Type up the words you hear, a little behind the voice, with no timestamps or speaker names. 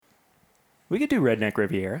We could do Redneck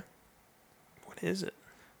Riviera. What is it?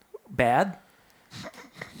 Bad?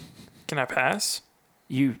 Can I pass?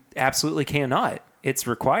 You absolutely cannot. It's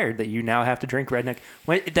required that you now have to drink Redneck.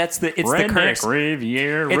 It's the Redneck curse.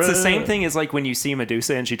 Riviera. It's the same thing as like when you see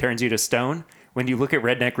Medusa and she turns you to stone. When you look at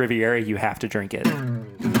Redneck Riviera, you have to drink it.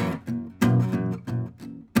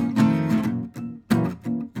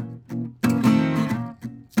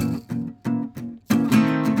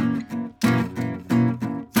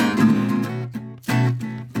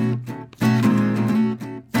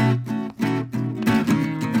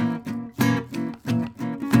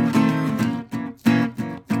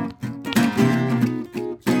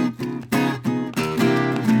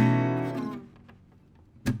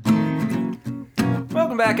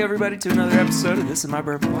 Welcome back, everybody, to another episode of This Is My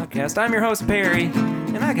Bourbon Podcast. I'm your host, Perry,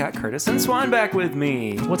 and I got Curtis and Swan back with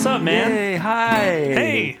me. What's up, man? Hey, hi.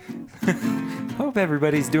 Hey! Hope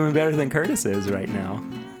everybody's doing better than Curtis is right now.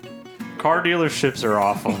 Car dealerships are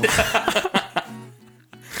awful.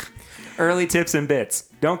 Early tips and bits.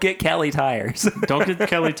 Don't get Kelly tires. Don't get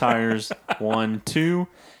Kelly tires. 1, 2.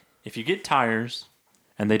 If you get tires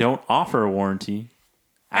and they don't offer a warranty,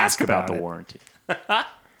 ask about the it. warranty.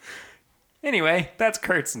 Anyway, that's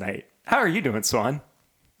Kurt's night. How are you doing, Swan?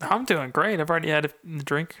 I'm doing great. I've already had a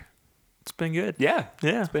drink. It's been good. Yeah.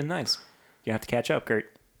 Yeah. It's been nice. You have to catch up,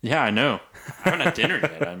 Kurt. Yeah, I know. I haven't had dinner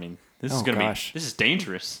yet. I mean, this is Oh, gonna gosh. be. This is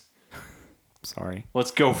dangerous. Sorry. Let's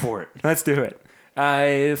go for it. Let's do it.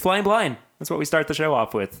 Flying blind. That's what we start the show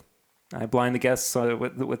off with. I blind the guests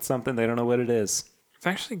with something they don't know what it is. It's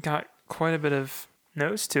actually got quite a bit of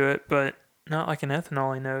nose to it, but not like an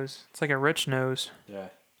ethanol-y nose. It's like a rich nose. Yeah.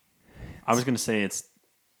 I was gonna say it's.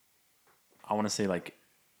 I want to say like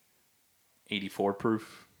 84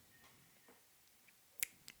 proof.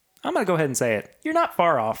 I'm going to go ahead and say it. You're not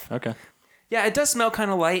far off. Okay. Yeah, it does smell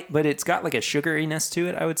kind of light, but it's got like a sugariness to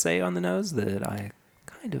it, I would say, on the nose that I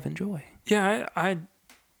kind of enjoy. Yeah, I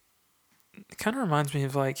it kind of reminds me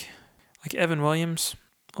of like Evan Williams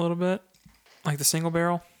a little bit, like the single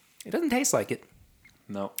barrel, It doesn't taste like it.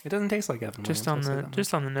 No. It doesn't taste like Evan just Williams, on I'll say the that much.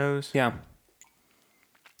 just on the nose. Yeah.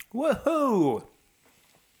 Woohoo!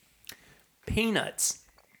 Peanuts.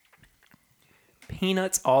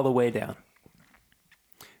 Peanuts all the way down.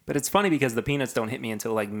 But it's funny because the peanuts don't hit me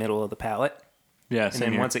until like middle of the palate. Yeah. And Same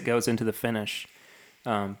then here. once it goes into the finish,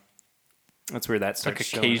 that's where that It's like starts a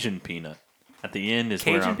showing. Cajun peanut. At the end is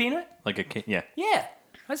where Cajun I'm, peanut? like a yeah. Yeah,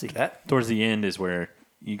 I see that. Towards the end is where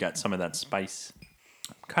you got some of that spice.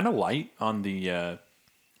 Kind of light on the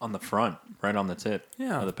front, right on the tip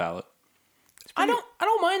Yeah. of the palate. I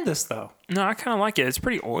don't mind this though. No, I kind of like it. It's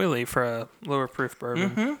pretty oily for a lower proof bourbon.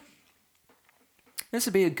 Mm-hmm. This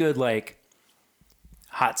would be a good like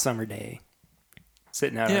hot summer day,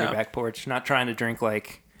 sitting out on Yeah. your back porch, not trying to drink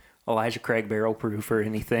like Elijah Craig barrel proof or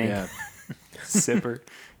anything. Yeah. Sipper.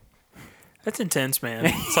 That's intense, man.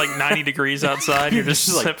 It's like 90 degrees outside. You're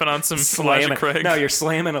just like sipping on some Elijah Craig. No, you're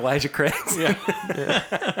slamming Elijah Craig's.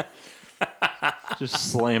 Yeah.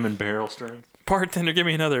 Just slamming barrel strength. Bartender, give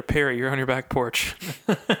me another Perry. You're on your back porch.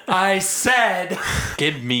 I said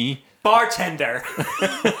Give me. bartender.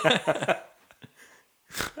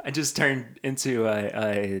 I just turned into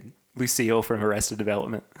a Lucille from Arrested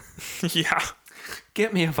Development. Yeah.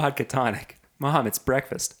 Get me a vodka tonic. Mom, it's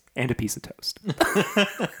breakfast and a piece of toast.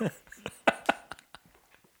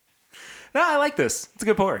 No, I like this. It's a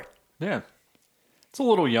good pour. Yeah. It's a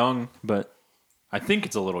little young, but I think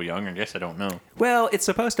it's a little young. I guess I don't know. Well, it's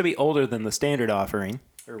supposed to be older than the standard offering,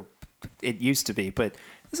 or it used to be, but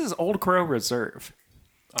this is Old Crow Reserve.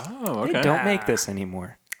 Oh, They okay. don't make this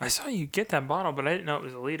anymore. I saw you get that bottle, but I didn't know it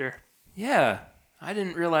was a liter. Yeah, I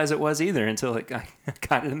didn't realize it was either until I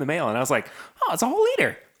got it in the mail, and I was like, oh, it's a whole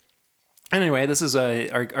liter. Anyway, this is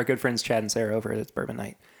our good friends Chad and Sarah over at It's Bourbon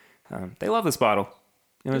Night. They love this bottle.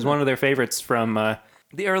 It was one of their favorites from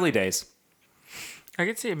the early days. I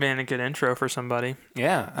could see it being a good intro for somebody.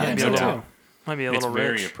 Yeah, I think no so doubt. too. Might be a It's little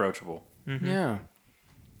very rich. approachable. Yeah.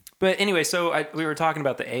 But anyway, so we were talking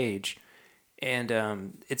about the age, and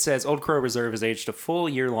it says Old Crow Reserve is aged a full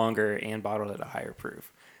year longer and bottled at a higher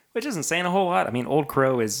proof, which isn't saying a whole lot. I mean, Old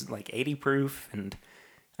Crow is like 80 proof, and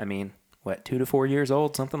I mean, what, 2 to 4 years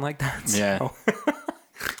old, something like that. Yeah. So,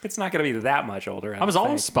 it's not going to be that much older. I was don't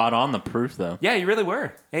always think. spot on the proof, though. Yeah, you really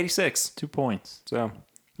were. 86. 2 points. So,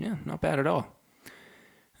 yeah, not bad at all.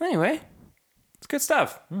 Anyway, it's good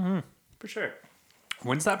stuff. Mm-hmm. For sure.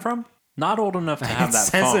 When's that from? Not old enough to have It that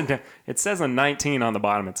says funk. it says a 19 on the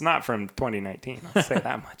bottom. It's not from 2019. I'll say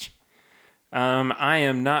that much. I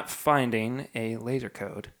am not finding a laser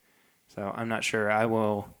code, so I'm not sure. I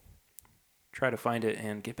will try to find it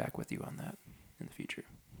and get back with you on that in the future.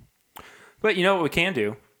 But you know what we can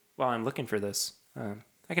do? while I'm looking for this,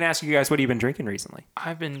 I can ask you guys what you've been drinking recently.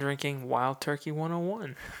 I've been drinking Wild Turkey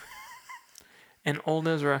 101 and Old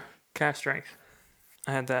Ezra Calf Strength.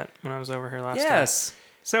 I had that when I was over here last time. Yes.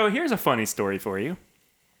 So here's a funny story for you.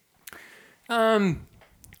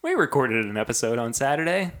 We recorded an episode on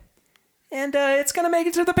Saturday, and it's gonna make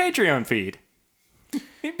it to the Patreon feed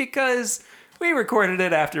because we recorded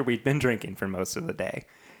it after we'd been drinking for most of the day,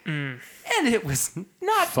 and it was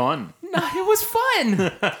not Fun. No, it was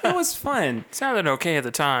fun. It was fun. It sounded okay at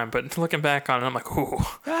the time, but looking back on it, I'm like, ooh,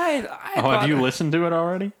 I Oh, thought- have you listened to it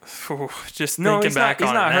already? ooh just No, thinking he's back not, he's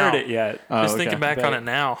on not it now. heard it yet. Oh, Just okay. thinking back But- on it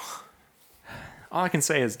now. All I can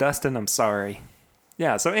say is, Dustin, I'm sorry.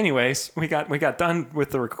 Yeah. So, anyways, we got done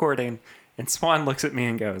with the recording, and Swan looks at me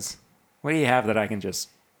and goes, "What do you have that I can just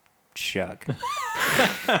chug?"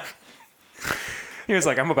 He was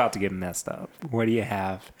like, "I'm about to get messed up. What do you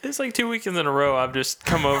have?" It's like 2 weekends in a row I've just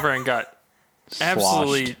come over and got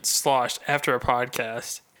absolutely sloshed after a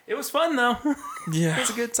podcast. It was fun though. Yeah. It was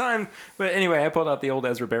a good time. But anyway, I pulled out the old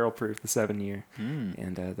Ezra Barrel Proof, the 7-year,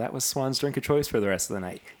 and that was Swan's drink of choice for the rest of the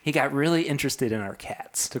night. He got really interested in our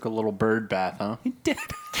cats. Took a little bird bath, huh? He did.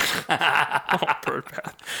 Oh, bird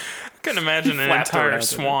bath. I couldn't imagine an Flapped entire around in it.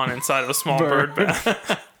 swan inside of a small bird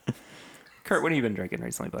bath. Kurt, what have you been drinking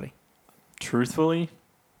recently, buddy? Truthfully,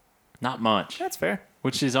 not much, That's fair.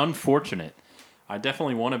 which is unfortunate. I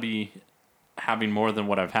definitely want to be having more than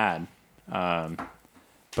what I've had.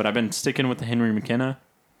 But I've been sticking with the Henry McKenna.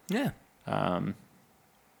 Yeah. That's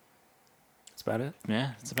about it.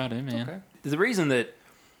 Yeah, that's about it, man. Okay. The reason that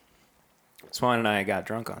Swan and I got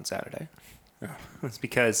drunk on Saturday was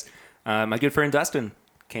because my good friend Dustin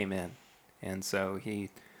came in, and so he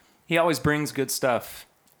always brings good stuff.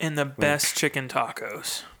 And the best chicken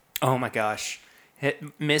tacos. Oh my gosh,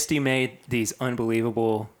 Misty made these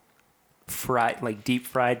unbelievable deep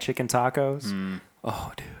fried chicken tacos.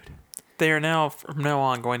 Oh, dude. They are now, from now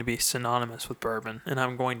on, going to be synonymous with bourbon, and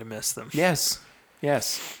I'm going to miss them. Yes.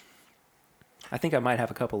 I think I might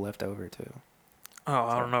have a couple left over too. Oh,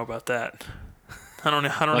 I don't know about that. I don't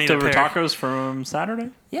need a Leftover pair. tacos from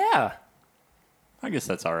Saturday? Yeah. I guess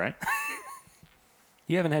that's all right.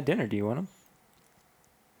 You haven't had dinner. Do you want them?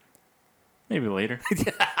 Maybe later.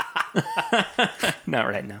 Not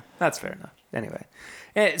right now. That's fair enough. Anyway,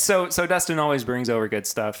 so Dustin always brings over good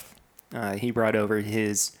stuff. He brought over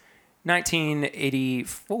his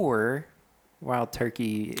 1984 Wild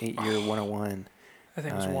Turkey 8-year 101. I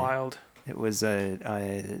think it was wild. It was a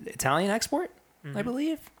Italian export, I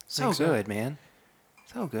believe. So Think so. good, man.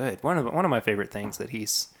 So good. One of my favorite things that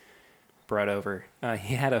he's brought over.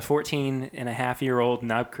 He had a 14-and-a-half-year-old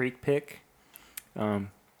Knob Creek pick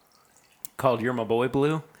called "You're My Boy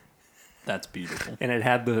Blue," That's beautiful. and it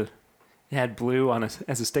had blue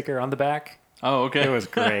as a sticker on the back. Oh, okay. It was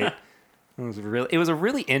great. It was a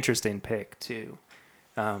really interesting pick too.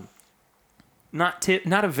 Not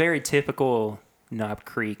a very typical Knob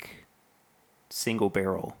Creek single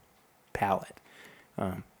barrel palate.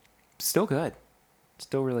 Still good.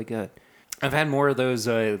 Still really good. I've had more of those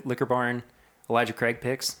Liquor Barn Elijah Craig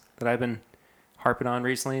picks that I've been harping on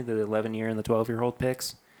recently, the 11-year and the 12-year-old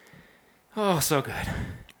picks. Oh, so good.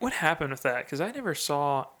 What happened with that? Because I never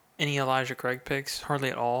saw any Elijah Craig picks, hardly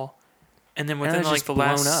at all. And then And within it's like just the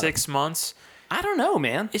last blown up. 6 months, I don't know,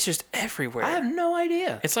 man. it's just everywhere. I have no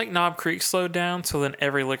idea. It's like Knob Creek slowed down, so then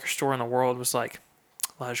every liquor store in the world was like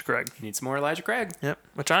Elijah Craig. Need some more Elijah Craig. Yep,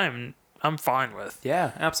 which I'm fine with.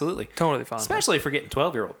 Yeah, absolutely. Totally fine. Especially for getting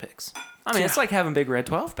 12-year-old picks. I mean, Yeah. it's like having Big Red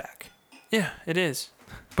 12 pack. with. Yeah, it is.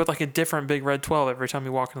 But like a different Big Red 12 every time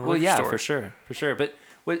you walk in the Well, liquor yeah, store. for sure. But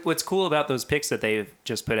what's cool about those picks that they've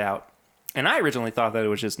just put out, and I originally thought that it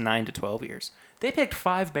was just 9 to 12 years. They picked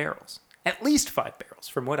 5 barrels, at least 5 barrels,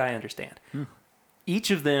 from what I understand.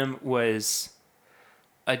 Each of them was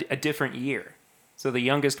a different year. So the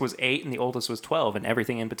youngest was 8 and the oldest was 12, and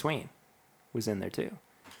everything in between was in there too.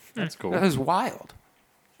 That's cool. That was wild.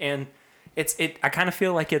 And I kind of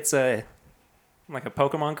feel like it's like a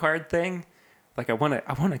Pokemon card thing. Like I want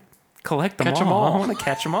to collect them Catch 'em all. all. I want to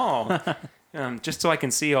catch them all. Just so I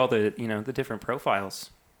can see all the, the different profiles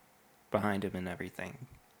behind him and everything.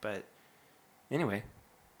 But anyway,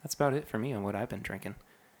 that's about it for me on what I've been drinking.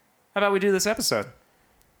 How about we do this episode?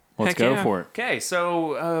 Let's Heck go yeah. for it. Okay,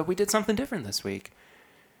 so we did something different this week.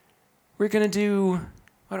 We're going to do,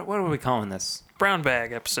 what are we calling this? Brown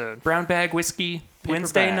bag episode. Brown bag whiskey Paper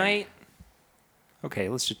Wednesday bag. night? Okay,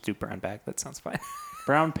 let's just do brown bag. That sounds fine.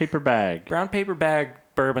 Brown paper bag. Brown paper bag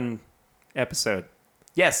bourbon episode.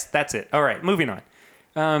 Yes, that's it. All right, moving on.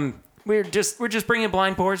 We're just bringing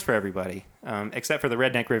blind pours for everybody, except for the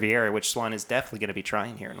Redneck Riviera, which Swan is definitely going to be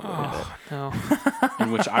trying here in a little bit. No.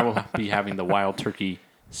 In which I will be having the Wild Turkey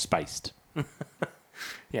spiced.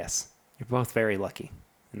 Yes, you're both very lucky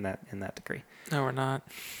in that degree. No, we're not.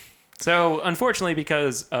 So, unfortunately,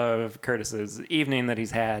 because of Curtis's evening that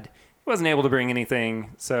he's had, he wasn't able to bring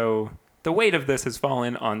anything. So, the weight of this has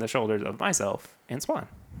fallen on the shoulders of myself and Swan.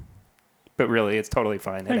 But really, it's totally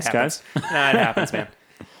fine. Thanks, it happens. Nah, it happens, man.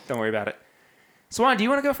 Don't worry about it. Swan, do you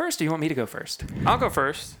want to go first, or do you want me to go first? I'll go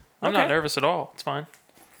first. I'm not Okay. nervous at all. It's fine.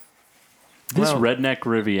 This Well, Redneck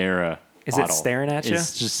Riviera is it bottle staring at you?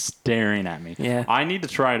 It's just staring at me. Yeah. I need to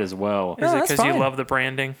try it as well. No, Is it that's because you fine. love the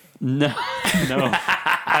branding? No, no,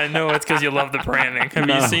 I know it's because you love the branding. Have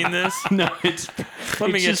you seen this? no. It's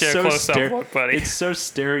Let me it's get just you a so close-up look, buddy. It's so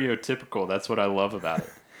stereotypical. That's what I love about it.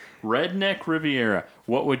 Redneck Riviera.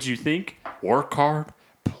 What would you think? Work hard,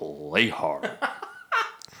 play hard.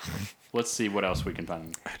 Let's see what else we can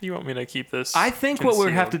find. Do you want me to keep this? I think what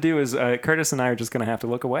we have to do is Curtis and I are just going to have to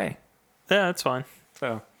look away. Yeah, that's fine.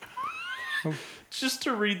 So, Just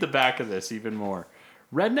to read the back of this even more.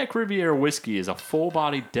 Redneck Riviera whiskey is a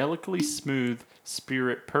full-bodied, delicately smooth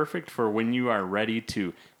spirit perfect for when you are ready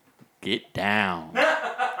to get down.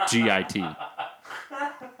 G-I-T.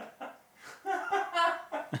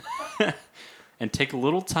 And take a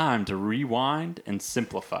little time to rewind and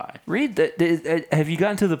simplify. read have you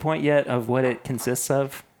gotten to the point yet of what it consists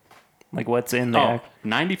of? Like what's in there?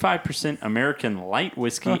 95% American light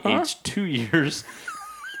whiskey aged 2 years.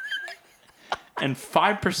 And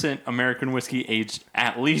 5% American whiskey aged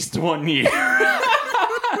at least 1 year.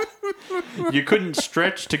 You couldn't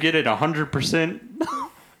stretch to get it 100%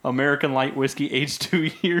 American light whiskey aged 2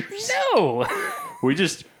 years. No. We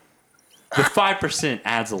just, the 5%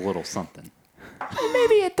 adds a little something.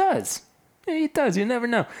 Maybe it does. Maybe it does. You never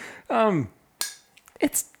know.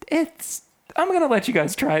 It's. I'm gonna let you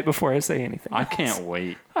guys try it before I say anything. I can't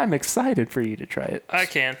wait. I'm excited for you to try it. I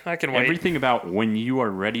can wait. Everything about when you are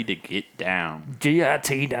ready to get down.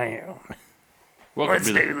 GIT down. Let's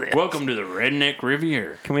do this. Welcome to the Redneck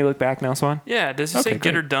Riviera. Can we look back now, Swan? Yeah, does it Okay, say get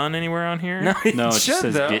great. her done anywhere on here? No, No, it just should,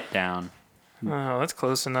 says though. get down. Oh, that's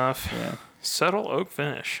close enough. Yeah. Subtle oak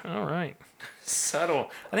finish. All right.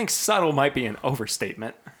 Subtle. I think subtle might be an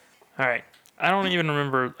overstatement. All right. I don't even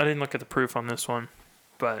remember. I didn't look at the proof on this one,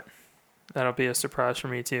 but that'll be a surprise for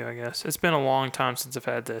me too, I guess. It's been a long time since I've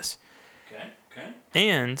had this. Okay.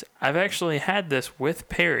 And I've actually had this with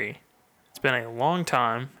Perry. It's been a long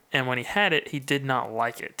time. And when he had it, he did not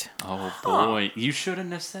like it. Oh boy, you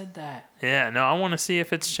shouldn't have said that. Yeah, no, I want to see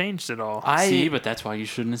if it's changed at all. See, but that's why you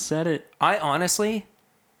shouldn't have said it. I honestly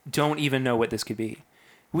don't even know what this could be.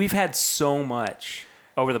 We've had so much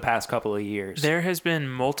over the past couple of years. There has been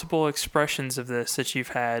multiple expressions of this that you've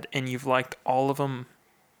had, and you've liked all of them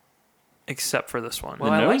except for this one. well,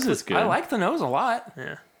 The I nose like is good. I like the nose a lot.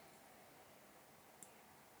 Yeah.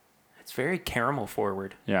 It's very caramel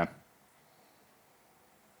forward. Yeah.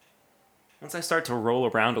 Once I start to roll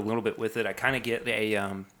around a little bit with it, I kind of get a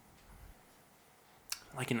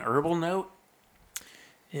like an herbal note.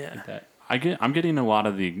 Yeah. I'm getting a lot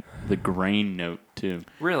of the grain note too.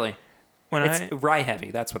 Really, When it's rye heavy.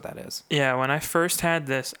 That's what that is. when I first had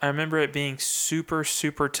this, I remember it being super,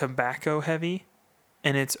 super tobacco heavy,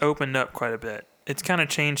 and it's opened up quite a bit. It's kind of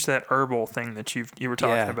changed that herbal thing that you were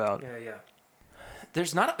talking about. Yeah.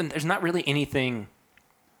 There's not really anything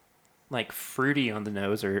like fruity on the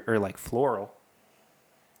nose or like floral.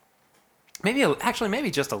 Maybe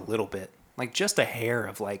just a little bit, like just a hair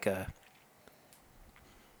of like a.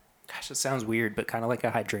 Gosh, it sounds weird, but kind of like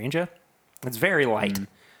a hydrangea. It's very light.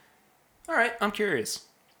 All right, I'm curious.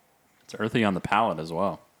 It's earthy on the palate as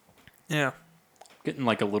well. Yeah. Getting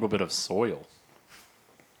like a little bit of soil.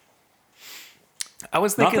 I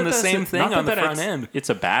was Not thinking that the that's same a- thing not on the that front it's- end. It's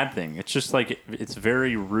a bad thing. It's just like it's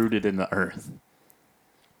very rooted in the earth.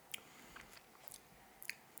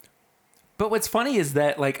 But what's funny is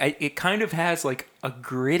that like it kind of has like a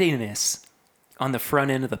grittiness on the front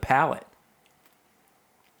end of the palate.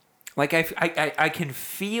 Like I can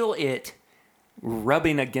feel it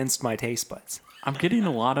rubbing against my taste buds. I'm getting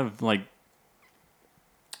a lot of like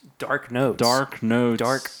Dark notes. dark notes,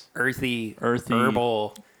 Dark, earthy, Earthy.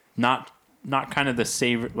 herbal. not kind of the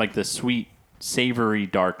savor, like the sweet, savory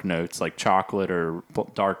dark notes like chocolate or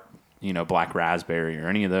dark, black raspberry or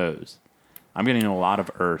any of those. I'm getting a lot of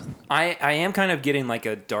earth. I am kind of getting like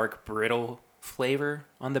a dark, brittle flavor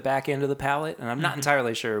on the back end of the palate, and I'm not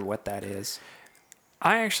entirely sure what that is.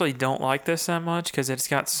 I actually don't like this that much because it's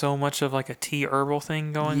got so much of like a tea herbal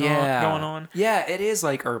thing going on. Yeah, it is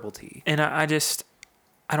like herbal tea. And I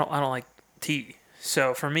don't like tea.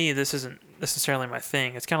 So for me, this isn't necessarily my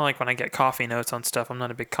thing. It's kind of like when I get coffee notes on stuff. I'm not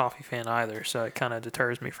a big coffee fan either, so it kind of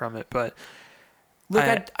deters me from it. But Look,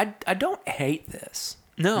 I don't hate this.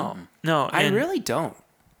 no, I and really don't.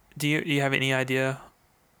 Do you have any idea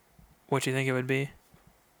what you think it would be?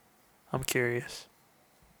 I'm curious.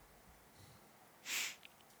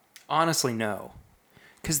 Honestly, no.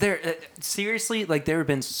 Because seriously, like there have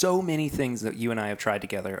been so many things that you and I have tried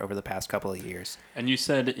together over the past couple of years. And you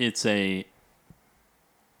said it's a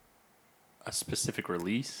specific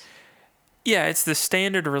release? Yeah, it's the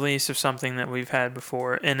standard release of something that we've had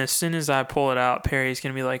before. And as soon as I pull it out, Perry's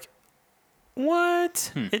going to be like,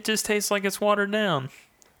 what? It just tastes like it's watered down.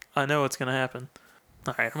 I know what's going to happen.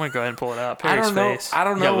 All right, I'm going to go ahead and pull it out. Perry's face. I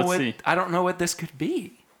don't Yeah, know let's what. see. I don't know what this could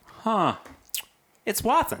be. Huh. It's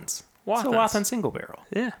Wathans. Wathans. It's a Wathan single barrel.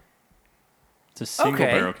 Yeah. It's a single Okay.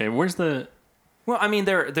 barrel. Okay, where's the... Well, I mean,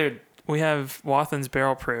 they're We have Wathan's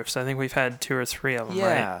barrel proofs. I think we've had 2 or 3 of them,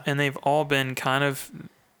 Yeah. right? And they've all been kind of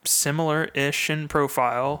similar-ish in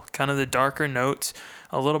profile, kind of the darker notes,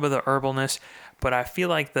 a little bit of herbalness. But I feel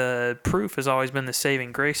like the proof has always been the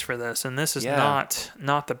saving grace for this, and this is Yeah.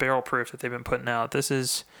 not the barrel proof that they've been putting out. This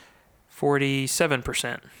is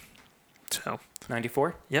 47%. So,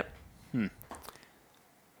 94. yep.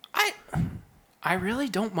 I really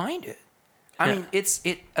don't mind it. I Yeah. mean,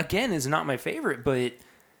 it again is not my favorite, but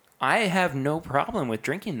I have no problem with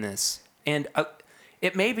drinking this. And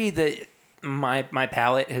it may be that my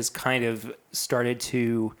palate has kind of started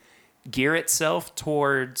to gear itself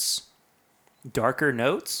towards darker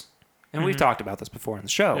notes, and we've talked about this before on the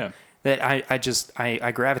show. Yeah. That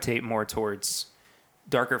I gravitate more towards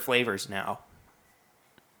darker flavors now.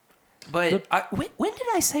 But when did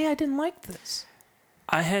I say I didn't like this?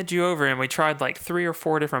 I had you over and we tried like 3 or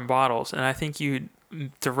 4 different bottles, and I think you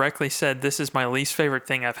directly said, this is my least favorite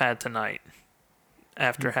thing I've had tonight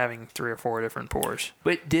after having 3 or 4 different pours.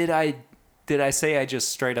 But did I say I just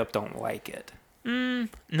straight up don't like it?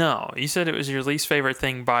 No, you said it was your least favorite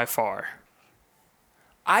thing by far.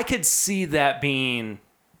 I could see that being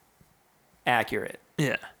accurate.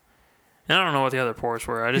 Yeah. And I don't know what the other pours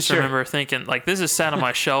were. I just Sure. remember thinking, like, this is sat on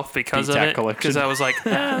my shelf because of BTAC it. collection. Because I was like,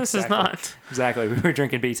 this is Exactly. not. Exactly. We were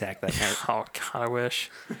drinking BTAC that night. Oh, God, I wish.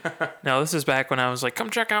 No, this is back when I was like,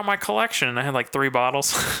 come check out my collection. And I had like 3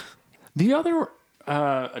 bottles. The other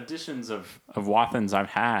editions of Wathans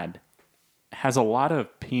I've had has a lot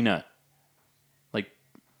of peanut. Like,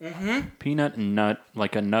 peanut and nut,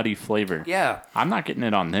 like a nutty flavor. Yeah. I'm not getting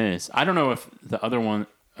it on this. I don't know if the other one,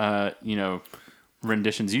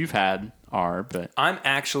 renditions you've had are, but I'm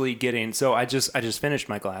actually getting, so I just finished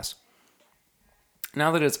my glass.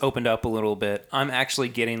 Now that it's opened up a little bit, I'm actually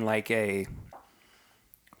getting like and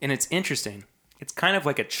it's interesting. It's kind of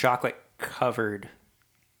like a chocolate covered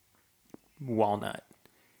walnut.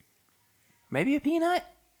 Maybe a peanut?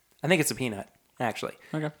 I think it's a peanut, actually.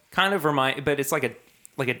 okay. Kind of but it's like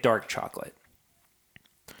a dark chocolate.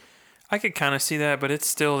 I could kind of see that, but it's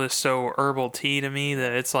still just so herbal tea to me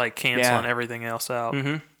that it's like canceling Yeah. everything else out.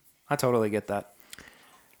 I totally get that.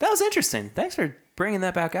 That was interesting. Thanks for bringing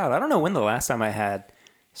that back out. I don't know when the last time I had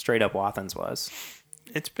straight up Wathans was.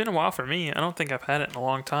 It's been a while for me. I don't think I've had it in a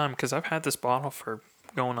long time because I've had this bottle for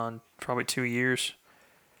going on probably 2 years.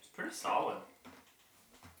 It's pretty solid.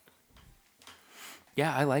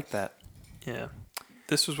 Yeah, I like that. Yeah.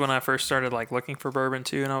 This was when I first started like looking for bourbon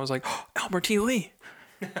too, and I was like, oh, Albert T. Lee.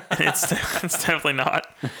 And it's definitely not.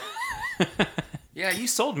 Yeah, you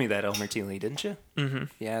sold me that Elmer T. Lee, didn't you? Mm-hmm.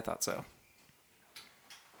 Yeah, I thought so.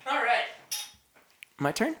 All right.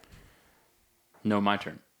 My turn? No, my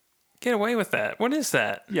turn. Get away with that. What is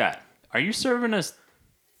that? Yeah. Are you serving us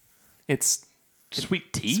It's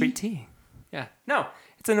sweet tea? sweet tea. Yeah. No,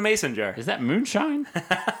 it's in a mason jar. Is that moonshine?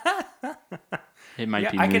 It might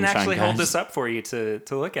Yeah, be I moonshine, can actually hold guys. this up for you to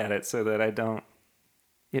look at it so that I don't...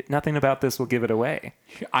 nothing about this will give it away.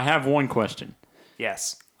 I have one question.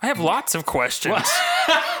 Yes. I have lots of questions.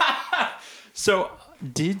 So,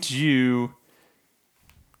 did you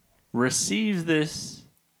receive this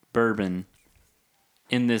bourbon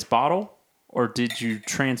in this bottle, or did you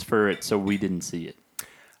transfer it so we didn't see it?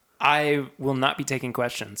 I will not be taking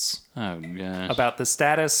questions Oh, gosh. about the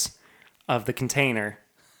status of the container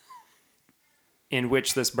in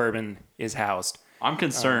which this bourbon is housed. I'm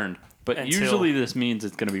concerned, but until- usually this means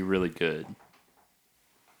it's going to be really good.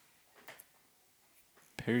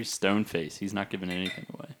 Perry Stoneface, he's not giving anything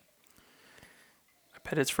away. I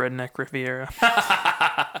bet it's Redneck Riviera.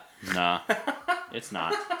 Nah, it's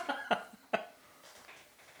not.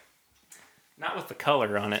 Not with the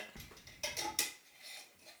color on it.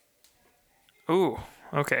 Ooh,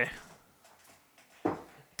 okay.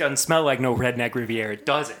 Doesn't smell like no Redneck Riviera,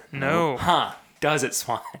 does it? No. Huh. Does it,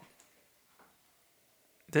 Swan?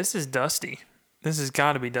 This is dusty. This has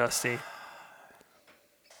got to be dusty.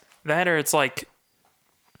 That or it's like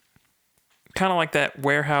kind of like that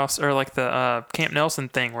warehouse or like the Camp Nelson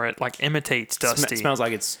thing where it like imitates dusty. Smells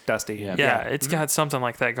like it's dusty. Yeah, it's got something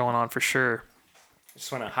like that going on for sure. I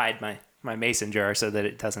just want to hide my mason jar so that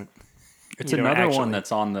it doesn't. It's you don't another actually- one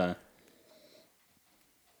that's on the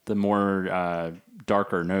more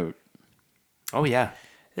darker note. Oh yeah.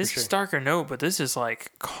 This is darker note, but this is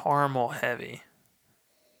like caramel heavy.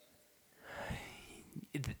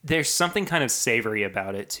 There's something kind of savory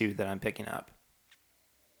about it too that I'm picking up.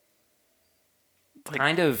 Like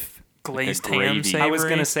Kind of. glazed gravy. ham savory.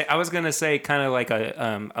 I was gonna say kind of like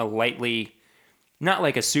a lightly, not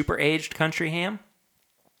like a super aged country ham,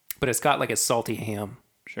 but it's got like a salty ham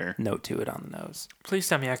Sure. note to it on the nose. Please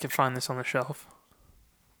tell me I can find this on the shelf.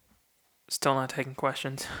 Still not taking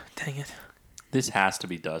questions. Dang it. This has to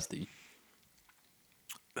be dusty.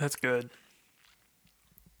 That's good.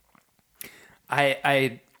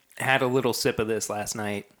 I had a little sip of this last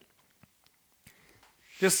night,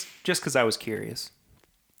 just because I was curious,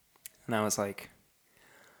 and I was like,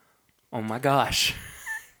 "Oh my gosh,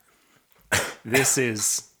 this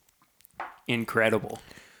is incredible!"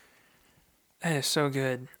 That is so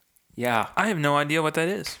good. Yeah, I have no idea what that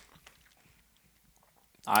is.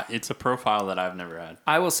 It's a profile that I've never had.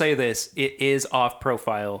 I will say this: it is off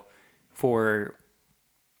profile for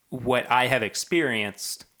what I have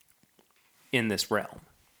experienced in this realm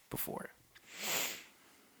before.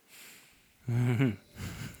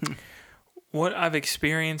 What I've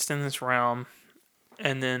experienced in this realm,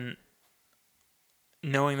 and then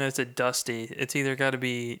knowing that it's a dusty, it's either got to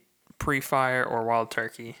be pre-fire or wild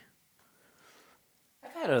turkey.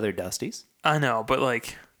 I've had other Dusties, I know, but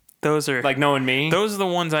like those are like knowing me. those are the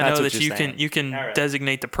ones I That's know what that you're saying. you can All right.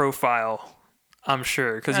 designate the profile. I'm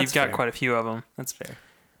sure because That's you've got fair. quite a few of them. That's fair.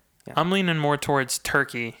 I'm leaning more towards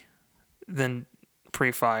turkey than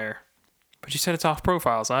pre-fire, but you said it's off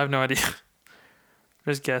profile, so I have no idea.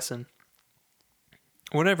 Just guessing.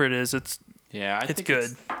 Whatever it is, it's Think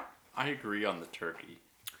good. I agree on the turkey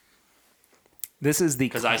This is the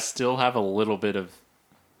because I still have a little bit of.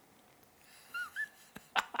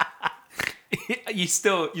 you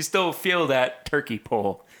still feel that turkey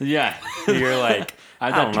pull. Yeah, You're like, I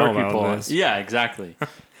don't thought know turkey about pull. this. Yeah, exactly.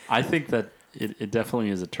 I think that it definitely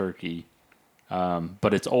is a turkey,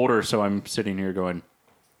 but it's older, so I'm sitting here going,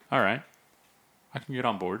 "All right, I can get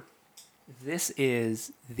on board." this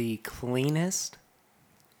is the cleanest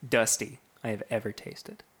Dusty I have ever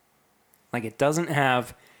tasted. Like, it doesn't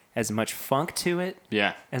have as much funk to it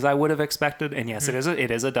Yeah, as I would have expected. And yes, it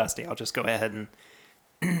is a Dusty. I'll just go ahead and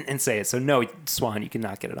and say it. So no, Swan, you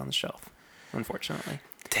cannot get it on the shelf, unfortunately.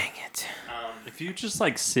 Dang it. if you just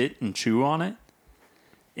like sit and chew on it,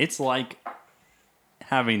 it's like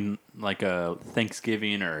having like a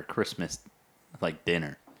Thanksgiving or a Christmas like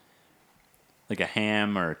dinner, like a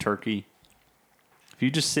ham or a turkey. If you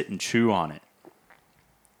just sit and chew on it,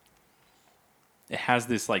 it has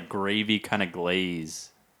this like gravy kind of glaze.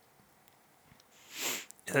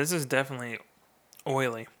 Yeah, this is definitely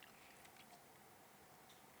oily.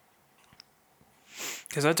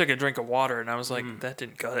 Because I took a drink of water and I was like, that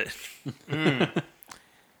didn't cut it.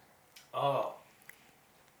 Oh,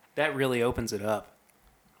 that really opens it up.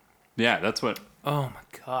 Yeah, that's what Oh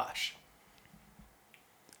my gosh,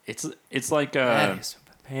 it's like. that is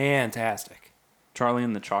fantastic. Charlie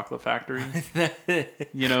and the Chocolate Factory.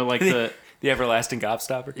 You know, like the everlasting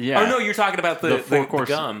gobstopper. Yeah. Oh no, you're talking about the four-course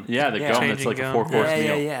gum. Yeah, the gum that's Changing like gum. a 4-course Yeah,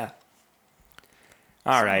 meal. yeah.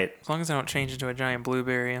 All right, As long as I don't change into a giant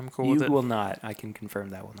blueberry, I'm cool with you it. will not. I can confirm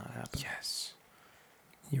that will not happen. Yes.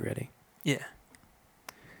 You ready? Yeah.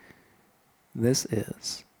 This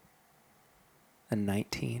is a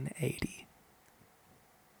 1980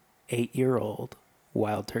 8-year-old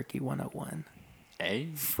Wild Turkey 101 Hey.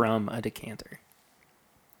 from a decanter.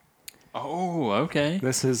 Oh, okay.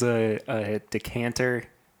 This is a decanter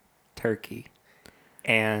turkey.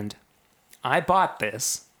 And I bought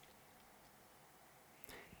this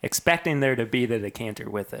expecting there to be the decanter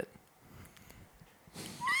with it.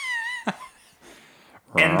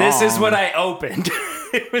 And this is what I opened.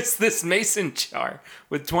 It was this mason jar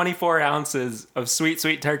with 24 ounces of sweet,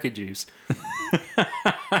 sweet turkey juice.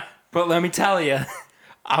 But let me tell you,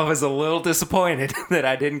 I was a little disappointed that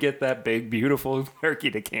I didn't get that big, beautiful turkey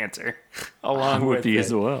decanter along would with be it.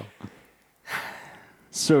 as well.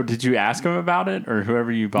 So, did you ask him about it, or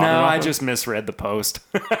whoever you bought it? No, off I of? just misread the post.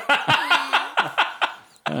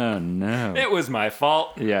 Oh no. It was my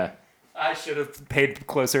fault. Yeah. I should have paid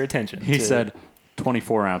closer attention. He to- said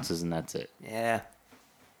 24 ounces, and that's it. Yeah.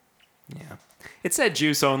 Yeah. It said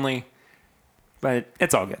juice only, but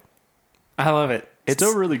it's all good. I love it. It's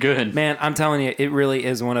still really good. Man, I'm telling you, it really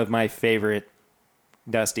is one of my favorite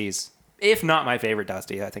Dusties. If not my favorite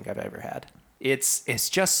Dusty I think I've ever had. It's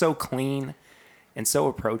just so clean and so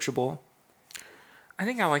approachable. I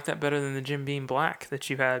think I like that better than the Jim Beam Black that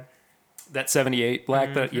you had. That 78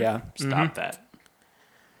 black, that yeah. Stop that.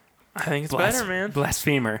 I think it's better, man.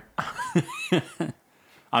 Blasphemer.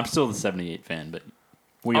 I'm still the 78 fan, but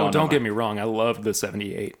we all Oh, know don't get my- me wrong. I love the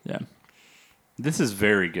 78. Yeah. This is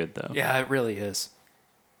very good, though. Yeah, it really is.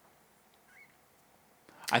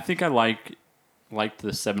 I think I liked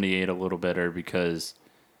the 78 a little better because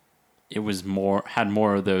it was had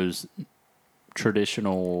more of those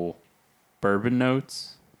traditional bourbon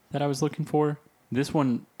notes that I was looking for. This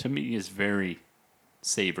one to me is very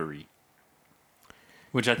savory,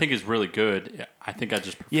 which I think is really good. I think I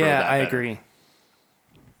just prefer Yeah, that I better. agree.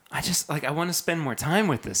 I want to spend more time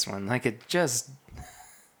with this one. Like it's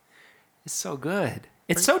so good.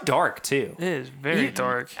 It's so dark too. It is very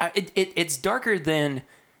dark. It's darker than,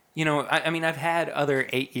 I mean, I've had other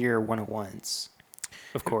 8-year 101s,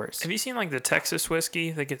 of course. Have you seen like the Texas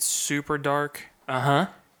whiskey that gets super dark? Uh-huh.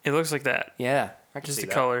 It looks like that. Yeah. I can Just see the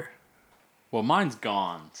that. color. Well, mine's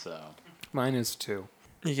gone, so Mine is too.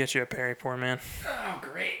 You get you a Perry pour, man. Oh,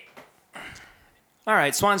 great. All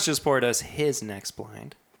right, Swan's just poured us his next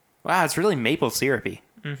blind. Wow, it's really maple syrupy.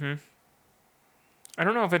 I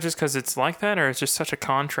don't know if it's just because it's like that or it's just such a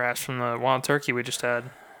contrast from the wild turkey we just had.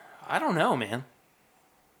 I don't know, man.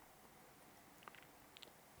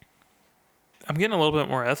 I'm getting a little bit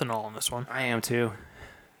more ethanol on this one. I am too.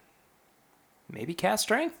 Maybe cast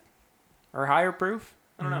strength? Or higher proof?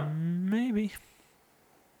 I don't know. Maybe.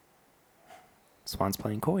 Swan's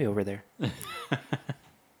playing coy over there.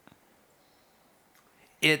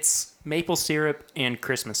 It's maple syrup and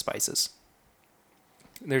Christmas spices.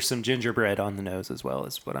 There's some gingerbread on the nose as well,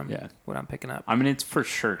 is what I'm picking up. I mean it's for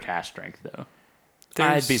sure cast strength though.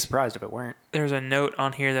 I'd be surprised if it weren't. There's a note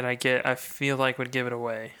on here that I feel like would give it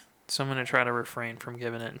away. So I'm going to try to refrain from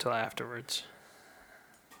giving it until afterwards.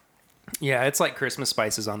 Yeah, it's like Christmas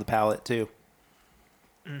spices on the palate too.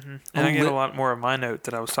 And I get a lot more of my note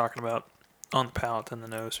that I was talking about on the palate than the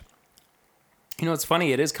nose. It's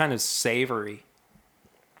funny. It is kind of savory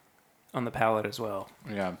on the palate as well.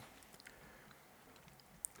 Yeah.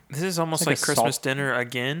 This is almost It's like like a Christmas salt- dinner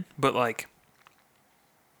again, but like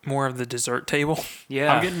more of the dessert table.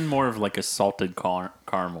 Yeah. I'm getting more of like a salted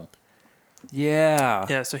caramel. Yeah.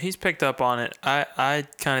 Yeah, so he's picked up on it. I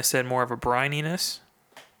kind of said more of a brininess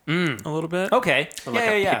a little bit. Okay. Like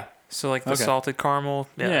yeah, a yeah. So like the Okay. salted caramel,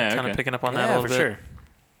 Yeah, kind of okay. picking up on that a Yeah, little for bit. sure.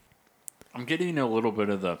 I'm getting a little bit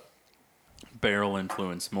of the barrel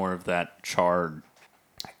influence, more of that charred.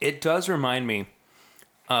 It does remind me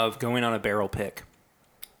of going on a barrel pick,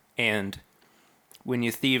 and when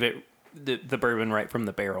you thieve it, the bourbon right from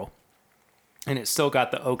the barrel, and it's still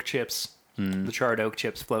got the oak chips, the charred oak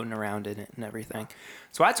chips floating around in it and everything.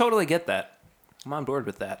 So I totally get that. I'm on board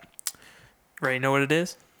with that. Right, you know what it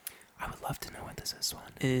is? I would love to know what this is, Swan.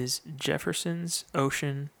 It is Jefferson's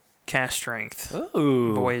Ocean Cast Strength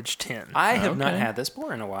Ooh. Voyage 10. I have not Okay. had this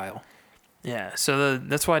pour in a while. Yeah, so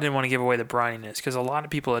that's why I didn't want to give away the brininess, because a lot of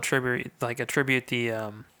people attribute the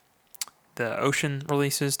ocean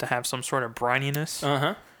releases to have some sort of brininess,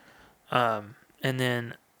 Uh-huh. and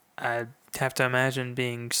then I have to imagine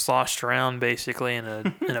being sloshed around basically in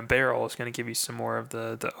a in a barrel is going to give you some more of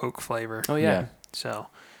the oak flavor. Oh, yeah. So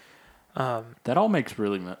That all makes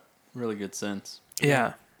really good sense.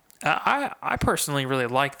 yeah. I personally really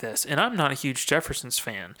like this, and I'm not a huge Jefferson's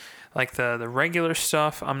fan. Like the regular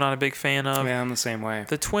stuff, I'm not a big fan of. Yeah, I'm the same way.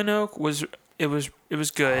 The Twin Oak was good. I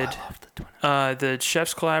love the twin. The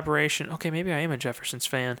Chef's Collaboration. Okay, maybe I am a Jefferson's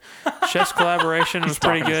fan. Chef's Collaboration was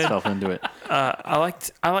pretty Talking good. himself into it. I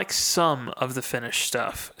like some of the finished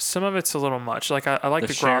stuff. Some of it's a little much. Like I like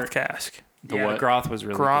The the Groth sher- cask. The Yeah, what? the Groth was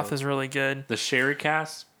really Groth good. is really good. The sherry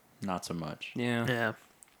cask, not so much. Yeah. Yeah.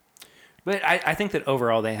 But I think that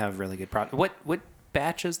overall they have really good product. What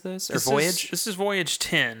batch is this? Or Voyage? This is Voyage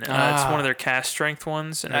 10. It's Ah. one of their cast strength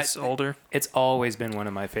ones, and it's older. It's always been one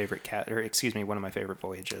of my favorite one of my favorite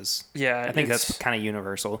voyages. Yeah, I think it's- that's kind of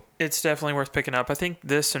universal. It's definitely worth picking up. I think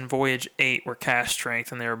this and Voyage 8 were cast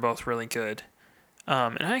strength, and they were both really good.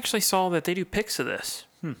 And I actually saw that they do picks of this.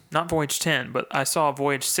 Not Voyage 10, but I saw a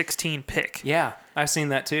Voyage 16 pick, Yeah, I've seen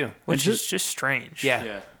that too. which is just strange. Yeah.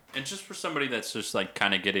 Yeah. And just for somebody that's just like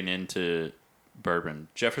kind of getting into bourbon,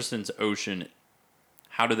 Jefferson's Ocean,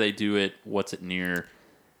 how do they do it? What's it near?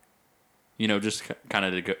 Just kind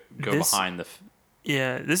of to go This- behind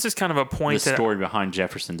Yeah, this is kind of a the point that story behind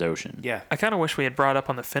Jefferson's Ocean. Yeah. I kind of wish we had brought up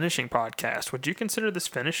on the finishing podcast. Would you consider this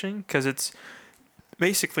finishing? Because it's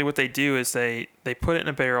basically what they do is they put it in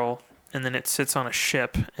a barrel and then it sits on a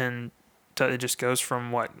ship and it just goes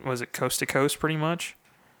from coast to coast pretty much.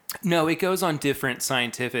 No, it goes on different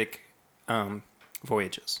scientific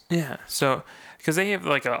voyages. Yeah. So, because they have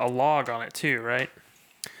like a log on it too, right?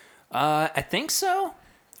 I think so.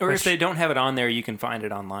 Or Which- if they don't have it on there, you can find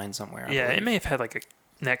it online somewhere. I Yeah, believe. it may have had like a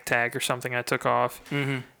neck tag or something I took off.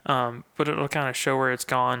 Mm-hmm. But it'll kind of show where it's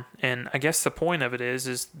gone. And I guess the point of it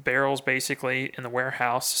is barrels basically in the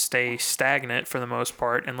warehouse stay stagnant for the most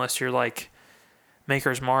part, unless you're like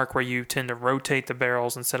Maker's Mark, where you tend to rotate the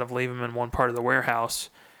barrels instead of leave them in one part of the warehouse.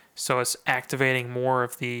 So it's activating more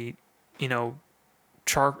of the, the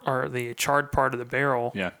charred part of the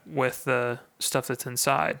barrel Yeah. with the stuff that's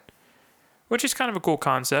inside, which is kind of a cool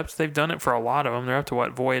concept. They've done it for a lot of them. They're up to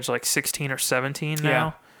voyage like 16 or 17 now.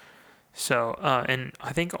 Yeah. So, and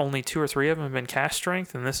I think only 2 or 3 of them have been cast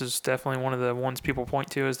strength, and this is definitely one of the ones people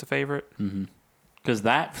point to as the favorite. Because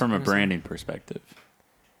that, from a branding perspective,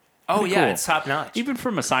 Oh Pretty yeah, cool. it's top notch. even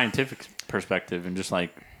from a scientific perspective, and just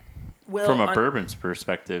like Well, from a on- bourbon's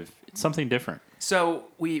perspective, it's something different. So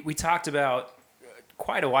we talked about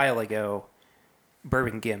quite a while ago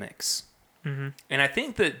bourbon gimmicks, and I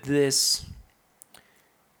think that this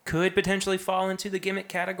could potentially fall into the gimmick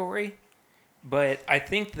category, but I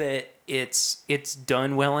think that it's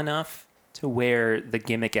done well enough to where the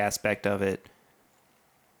gimmick aspect of it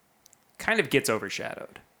kind of gets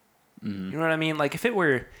overshadowed. You know what I mean? Like if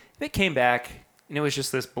it came back and it was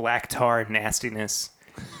just this black tar nastiness,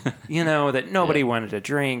 that nobody wanted to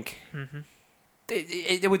drink,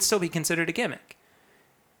 it would still be considered a gimmick.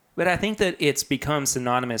 But I think that it's become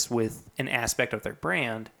synonymous with an aspect of their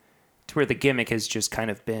brand to where the gimmick has just kind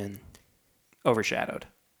of been overshadowed.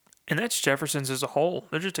 And that's Jefferson's as a whole.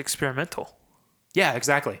 They're just experimental. Yeah,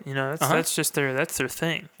 exactly. That's just their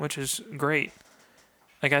thing, which is great.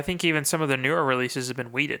 Like I think even some of the newer releases have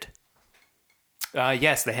been weeded.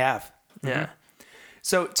 Yes, they have. Yeah.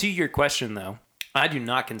 So to your question, though, I do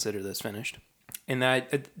not consider this finished. And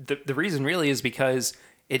the reason really is because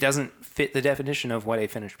it doesn't fit the definition of what a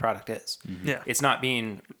finished product is. Yeah. It's not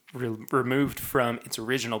being removed from its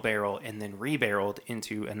original barrel and then rebarreled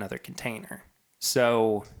into another container.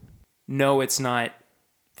 So, no, it's not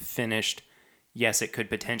finished. Yes, it could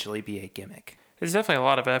potentially be a gimmick. There's definitely a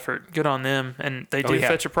lot of effort. Good on them. And they do yeah.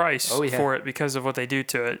 fetch a price Oh, yeah. for it because of what they do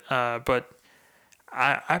to it. But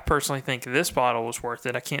I personally think this bottle was worth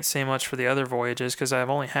it. I can't say much for the other voyages because I've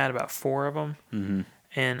only had about 4 of them. Mm-hmm.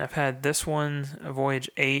 And I've had this one, Voyage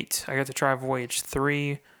 8. I got to try Voyage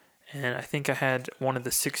 3. And I think I had one of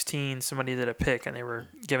the 16. Somebody did a pick, and they were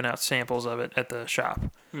giving out samples of it at the shop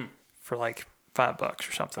for like $5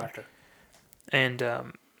 or something. Gotcha. And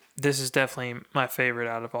this is definitely my favorite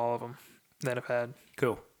out of all of them that I've had.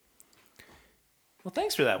 Cool. Well,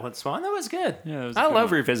 thanks for that one, Swan. That was good. Yeah, that was a I good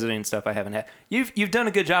love one. revisiting stuff I haven't had. You've done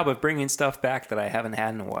a good job of bringing stuff back that I haven't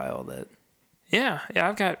had in a while. Yeah,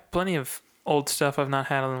 I've got plenty of old stuff I've not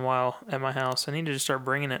had in a while at my house. I need to just start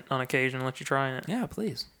bringing it on occasion and let you try it. Yeah,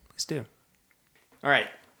 please do. All right,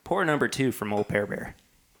 pour number 2 from Old Pear Bear.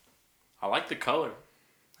 I like the color.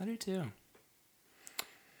 I do too.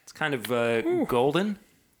 It's kind of golden.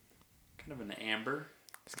 Kind of an amber.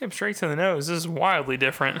 This came straight to the nose. This is wildly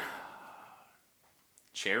different.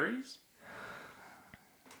 Cherries?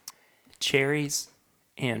 Cherries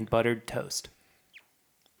and buttered toast.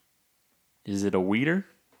 Is it a weeder?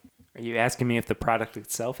 Are you asking me if the product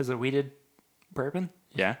itself is a wheated bourbon?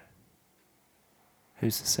 Yeah.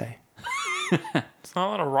 Who's to say? It's not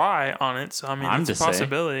a lot of rye on it, so I mean, I'm it's a to say.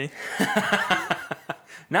 possibility.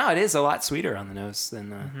 No, it is a lot sweeter on the nose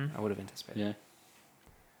than I would have anticipated. Yeah.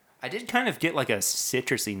 I did kind of get like a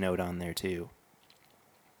citrusy note on there too.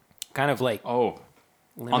 Kind of like Oh,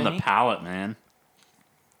 lemony. on the palate, man.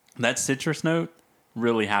 That citrus note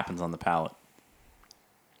really happens on the palate.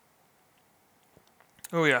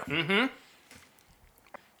 Oh, yeah. Mm-hmm.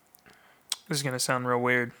 This is going to sound real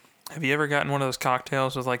weird. Have you ever gotten one of those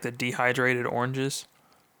cocktails with like the dehydrated oranges?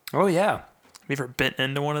 Oh yeah. Have you ever bitten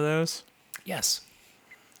into one of those? Yes.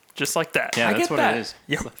 Just like that. Yeah, I that's get what that. it is.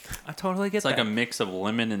 Yep. I totally get It's like that. a mix of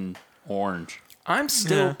lemon and orange. I'm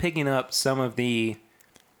still Yeah. picking up some of the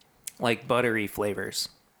like buttery flavors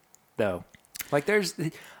though. Like there's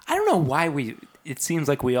I don't know why it seems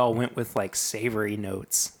like we all went with like savory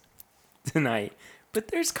notes tonight, but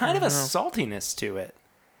there's kind of a saltiness to it.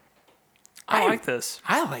 I like this.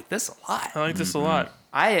 I like this a lot. I like this a lot.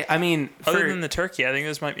 I mean, Other than the turkey, I think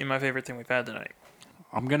this might be my favorite thing we've had tonight.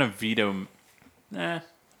 I'm gonna veto.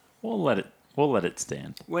 We'll let it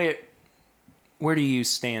stand. wait, where do you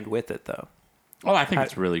stand with it though? Oh, I think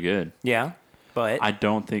it's really good. Yeah, but I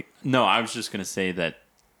don't think. No, I was just gonna say that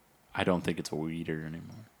I don't think it's a weeder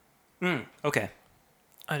anymore. okay.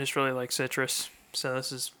 I just really like citrus, so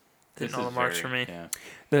this is hitting This all is the marks very- for me.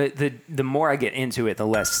 Yeah. The more I get into it, the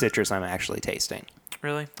less citrus I'm actually tasting.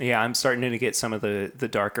 Really? Yeah, I'm starting to get some of the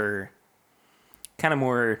darker, kind of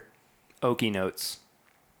more oaky notes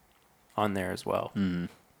on there as well.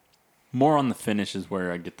 More on the finish is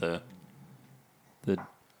where I get the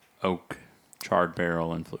oak charred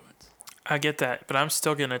barrel influence. I get that, but I'm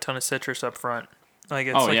still getting a ton of citrus up front. Like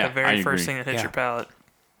it's Oh, like yeah, the very I first agree. thing that hits Yeah. your palate.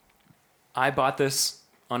 I bought this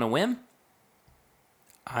on a whim.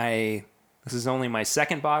 This is only my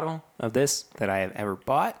second bottle of this that I have ever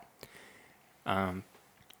bought.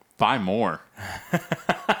 Buy more.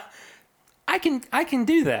 I can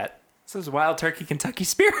do that. This is Wild Turkey Kentucky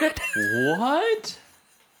Spirit. What?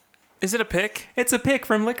 Is it a pick? It's a pick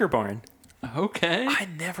from Liquor Barn. Okay. I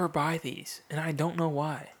never buy these, and I don't know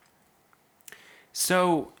why.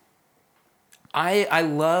 So, I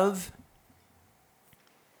love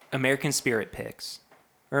American Spirit picks,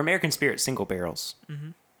 or American Spirit single barrels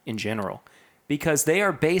in general, because they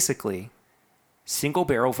are basically single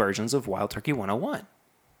barrel versions of Wild Turkey 101.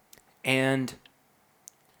 And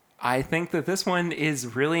I think that this one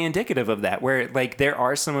is really indicative of that, where like there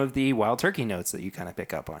are some of the Wild Turkey notes that you kind of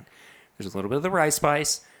pick up on. There's a little bit of the rice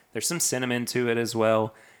spice. There's some cinnamon to it as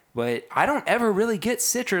well. But I don't ever really get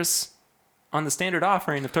citrus on the standard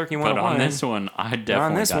offering of Turkey 101. But on this one, I definitely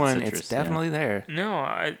on this got one, citrus, it's definitely there. No,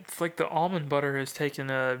 it's like the almond butter has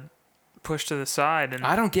taken a push to the side, and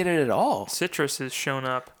I don't get it at all. citrus has shown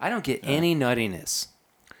up. I don't get any nuttiness.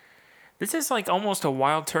 This is like almost a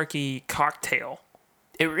wild turkey cocktail.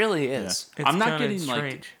 It really Yeah. is. It's I'm not kinda getting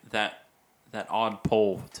strange. like that odd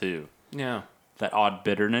pull too. Yeah. That odd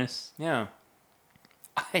bitterness, Yeah.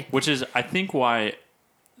 which is I think why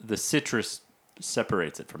the citrus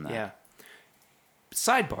separates it from that. Yeah.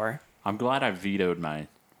 Sidebar. I'm glad I vetoed my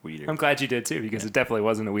weeder. I'm glad you did too, because it definitely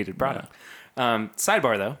wasn't a weeded product.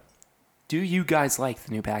 Sidebar though. Do you guys like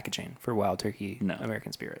the new packaging for Wild Turkey No.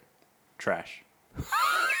 American Spirit? Trash.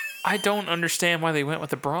 I don't understand why they went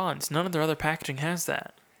with the bronze. None of their other packaging has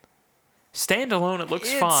that. Standalone, it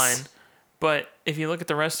looks fine, but if you look at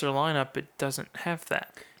the rest of their lineup, it doesn't have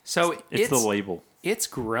that. So It's the label. It's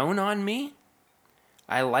grown on me.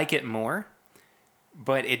 I like it more,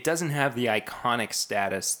 but it doesn't have the iconic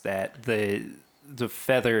status that the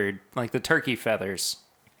feathered, like the turkey feathers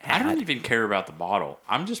I had. don't even care about the bottle.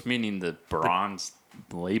 I'm just meaning the bronze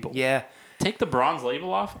label. Yeah. Take the bronze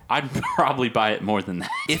label off, I'd probably buy it more than that.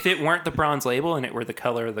 If it weren't the bronze label and it were the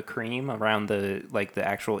color of the cream around the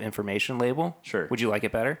actual information label, Sure. would you like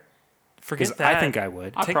it better? Forget Because that. I think I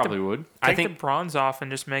would. I Take probably would. I Take think- the bronze off and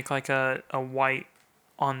just make like a white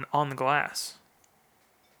on the glass.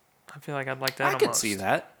 I feel like I'd like that I almost. could see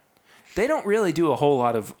that. They don't really do a whole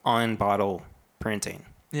lot of on bottle printing.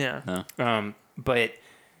 Yeah. No. But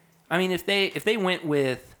I mean, if they went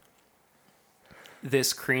with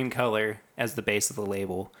this cream color as the base of the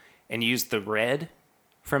label and used the red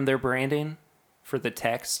from their branding for the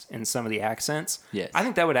text and some of the accents, Yes. I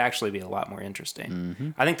think that would actually be a lot more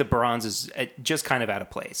interesting. I think the bronze is just kind of out of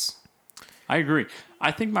place. I agree.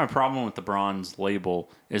 I think my problem with the bronze label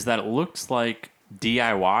is that it looks like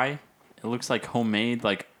DIY. It looks like homemade.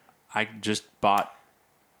 Like I bought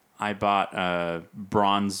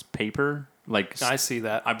bronze paper. Like I see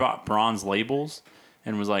that. I bought bronze labels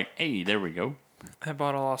and was like, hey, there we go. That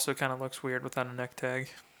bottle also kind of looks weird without a neck tag.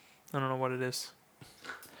 I don't know what it is.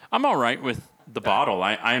 I'm all right with the bottle.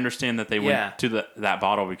 I understand that they Yeah. went to that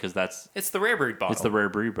bottle because It's the rare breed bottle. it's the rare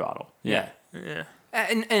breed bottle. Yeah. Yeah.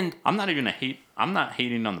 And I'm not even I'm not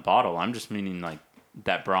hating on the bottle. I'm just meaning like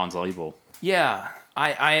that bronze label. yeah,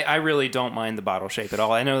 I really don't mind the bottle shape at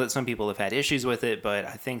all. I know that some people have had issues with it, but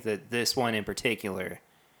I think that this one in particular,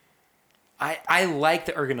 I like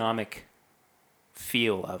the ergonomic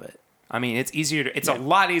feel of it. I mean, it's a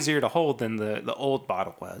lot easier to hold than the old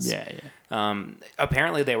bottle was. Yeah.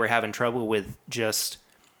 Apparently they were having trouble with just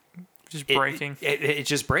Breaking. It's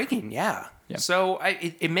just breaking, yeah. Yep. So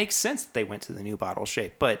it makes sense that they went to the new bottle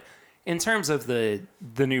shape, but in terms of the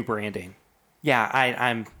new branding, yeah,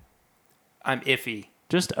 I'm iffy.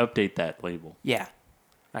 Just update that label. Yeah,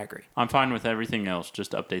 I agree. I'm fine with everything else.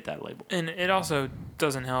 Just update that label. And it also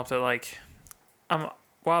doesn't help that like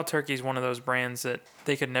Wild Turkey is one of those brands that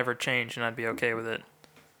they could never change and I'd be okay with it.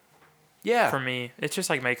 Yeah, For me, it's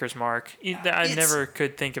just like Maker's Mark. I It's- never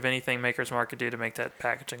could think of anything Maker's Mark could do to make that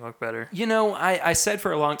packaging look better. you know, I said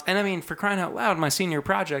for a long time, and I mean, for crying out loud, my senior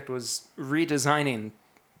project was redesigning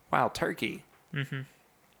Wild Turkey. Mm-hmm.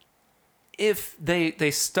 If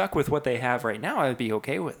they stuck with what they have right now, I'd be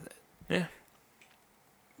okay with it. Yeah.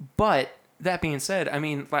 But that being said, I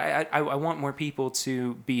mean, I want more people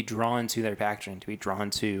to be drawn to their packaging, to be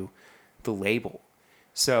drawn to the label.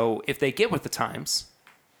 So if they get with the times,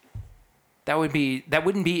 that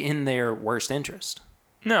wouldn't be in their worst interest.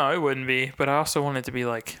 No, it wouldn't be. But I also want it to be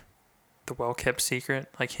like the well-kept secret.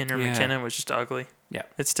 Like Henry Yeah. McKinnon was just ugly. Yeah.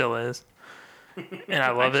 It still is. And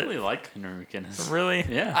I love I actually it. like Henry McKinnon. Really?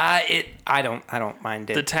 Yeah. I don't mind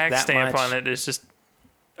it. The tax that stamp much. on it is just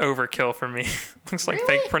overkill for me. Looks like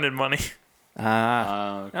fake printed money.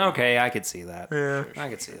 Okay. Okay, I could see that. Yeah. I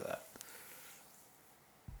could see that.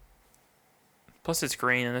 Plus it's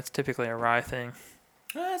green and it's typically a rye thing.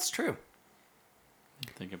 That's true.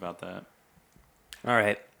 Think about that. All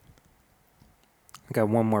right. I got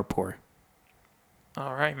one more pour.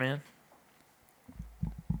 All right, man.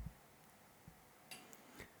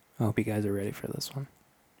 I hope you guys are ready for this one.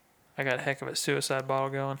 I got a heck of a suicide bottle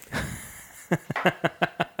going.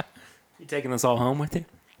 You taking this all home with you?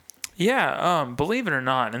 Yeah, believe it or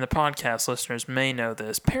not, and the podcast listeners may know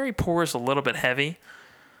this, Perry pours a little bit heavy.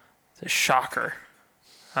 It's a shocker.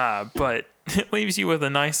 But it leaves you with a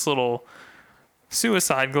nice little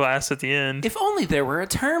suicide glass at the end. If only there were a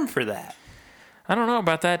term for that. I don't know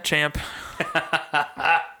about that, champ.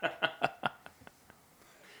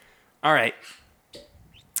 All right.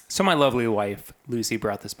 So my lovely wife, Lucy,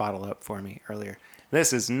 brought this bottle up for me earlier.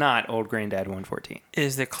 This is not Old Granddad 114.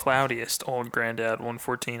 Is the cloudiest old Granddad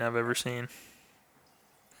 114 I've ever seen.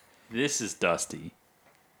 This is dusty.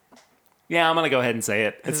 Yeah, I'm going to go ahead and say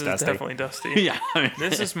it. This It's is dusty. definitely dusty. Yeah. I mean,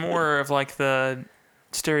 This is more of like the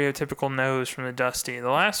stereotypical nose from the Dusty. The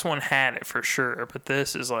last one had it for sure, but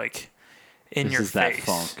this is like in This your is that face.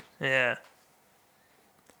 funk. Yeah.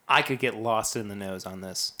 I could get lost in the nose on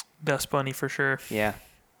this. Dust Bunny for sure. Yeah.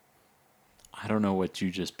 I don't know what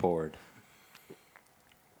you just poured,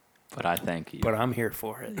 but I thank you. But I'm here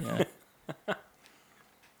for it. Yeah.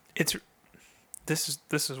 It's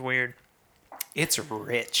this is weird. It's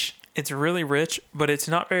rich. It's really rich, but it's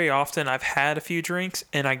not very often. I've had a few drinks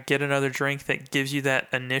and I get another drink that gives you that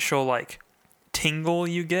initial like tingle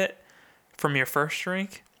you get from your first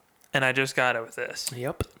drink, and I just got it with this.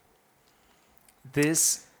 Yep.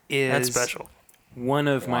 This is That's special. one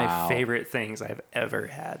of my Wow. favorite things I've ever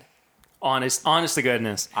had. Honest to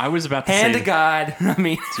goodness. I was about to Hand say to God. I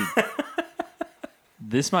mean,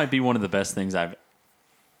 this might be one of the best things I've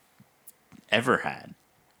ever had.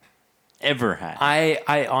 Ever had.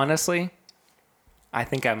 I honestly, I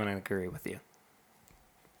think I'm going to agree with you.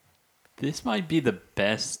 This might be the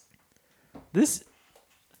best. This.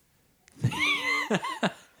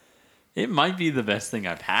 It might be the best thing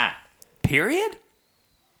I've had. Period?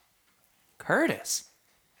 Curtis.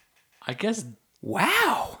 I guess.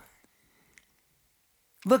 Wow.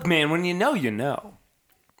 Look, man, when you know, you know.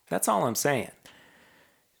 That's all I'm saying.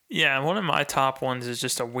 Yeah, one of my top ones is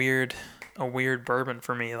just a weird bourbon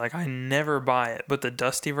for me. Like I never buy it, but the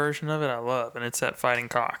Dusty version of it I love, and it's that Fighting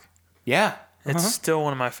Cock. Yeah. It's still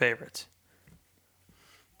one of my favorites.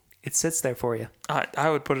 It sits there for you. I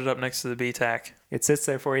would put it up next to the B-Tac. It sits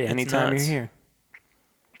there for you anytime nuts. you're here.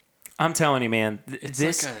 I'm telling you, man,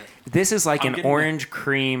 this like this is like I'm an getting orange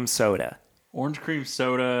cream soda. Orange cream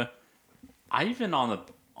soda. I even on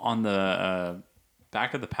the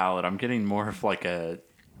back of the palate, I'm getting more of like a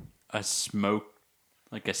smoke,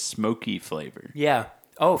 like a smoky flavor. Yeah.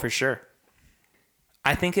 Oh, for sure.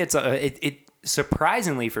 I think it's it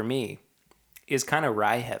surprisingly for me is kind of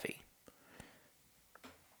rye heavy.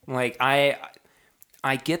 Like I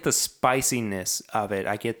get the spiciness of it.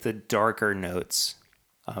 I get the darker notes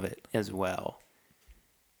of it as well.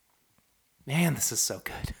 Man, this is so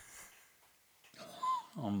good.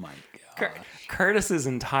 Oh my god! Curtis's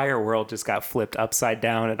entire world just got flipped upside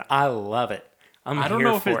down, and I love it. I don't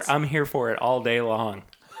know if it's- I'm here for it all day long.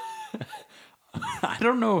 I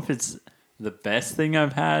don't know if it's the best thing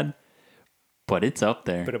I've had, but it's up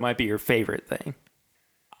there. But it might be your favorite thing.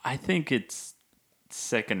 I think it's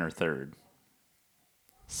second or third.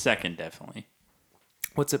 Second, definitely.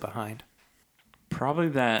 What's it behind? Probably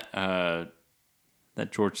that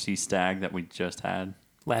George C. Stagg that we just had.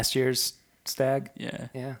 Last year's Stag? Yeah.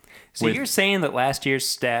 Yeah. So With- you're saying that last year's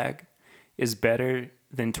Stag is better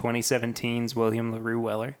than 2017's William LaRue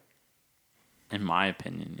Weller? In my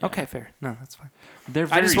opinion. Yeah. Okay, fair. No, that's fine. They're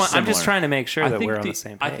very I'm just similar. trying to make sure I that think we're on the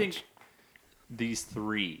same page. I think these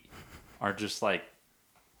three are just like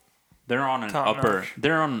they're on an Top upper. notch.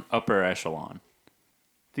 They're on upper echelon.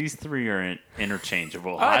 These three are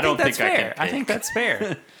interchangeable. Oh, I don't that's think I fair. can. I think that's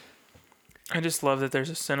fair. I just love that there's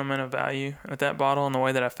a sentimental value with that bottle, and the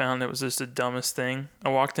way that I found it was just the dumbest thing. I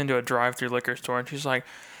walked into a drive-through liquor store, and she's like,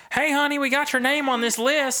 "Hey, honey, we got your name on this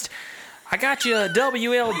list. I got you a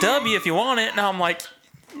WLW if you want it." And I'm like,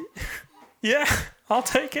 "Yeah, I'll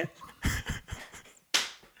take it."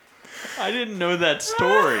 I didn't know that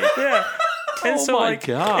story. Yeah. And Oh so, my like,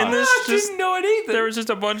 God. and this I just didn't know it either. there was just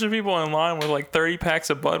a bunch of people in line with like 30 packs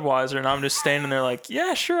of Budweiser, and I'm just standing there like,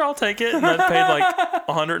 yeah, sure, I'll take it. And I paid like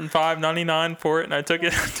 $105.99 for it, and I took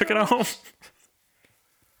it home.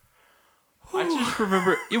 I just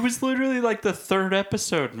remember it was literally like the third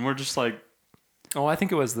episode, and we're just like, Oh, I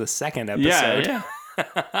think it was the second episode.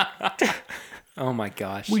 yeah. Oh my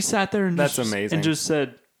gosh. We sat there and That's just, amazing. and just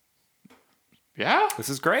said, yeah. This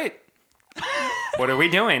is great. What are we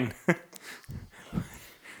doing?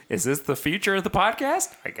 Is this the future of the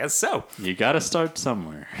podcast? I guess so. You got to start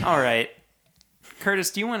somewhere. All right.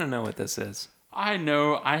 Curtis, do you want to know what this is? I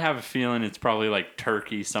know. I have a feeling it's probably like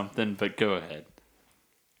turkey something, but go ahead.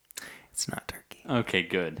 It's not turkey. Okay,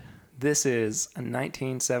 good. This is a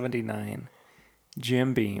 1979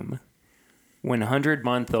 Jim Beam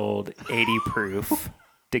 100-month-old 80 proof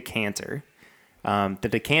decanter. The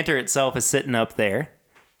decanter itself is sitting up there.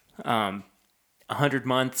 100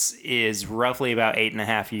 months is roughly about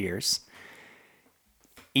 8.5 years.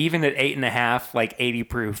 Even at 8.5, like 80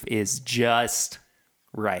 proof is just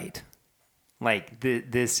right. Like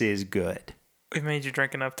this is good. We made you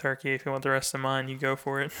drink enough turkey. If you want the rest of mine, you go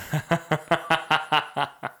for it.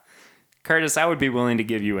 Curtis, I would be willing to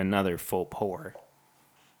give you another full pour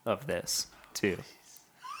of this too.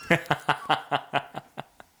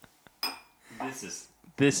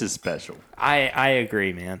 This is special. I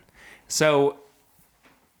agree, man. So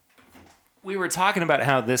we were talking about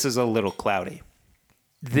how this is a little cloudy.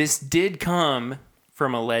 This did come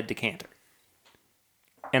from a lead decanter.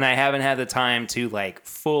 And I haven't had the time to like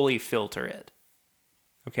fully filter it.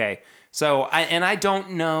 Okay. So I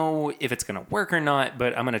don't know if it's going to work or not,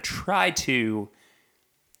 but I'm going to try to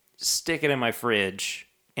stick it in my fridge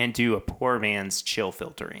and do a poor man's chill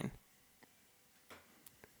filtering.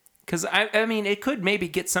 Because, I mean, it could maybe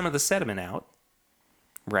get some of the sediment out,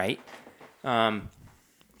 right?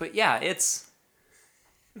 But yeah, it's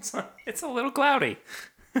a little cloudy.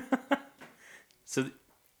 So,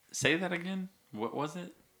 say that again. What was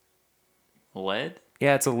it? Lead?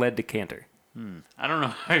 Yeah, it's a lead decanter. I don't know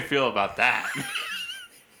how I feel about that.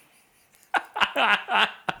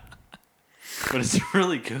 But it's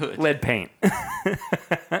really good. Lead paint.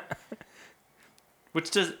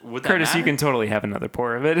 Which does would that Curtis, matter? you can totally have another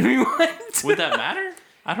pour of it if you want. Would that matter?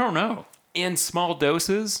 I don't know. In small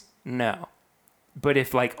doses, no. But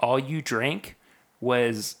if like all you drank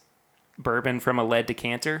was bourbon from a lead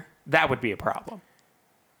decanter, that would be a problem.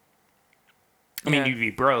 I mean, Yeah. you'd be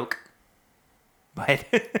broke, but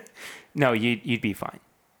no, you'd be fine.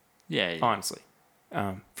 Yeah. Honestly,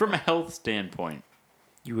 From a health standpoint.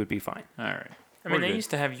 you would be fine. All right. I mean, We're they good.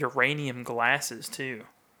 used to have uranium glasses too.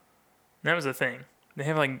 That was the thing. They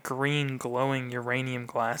have like green glowing uranium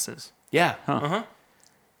glasses. Yeah. Huh.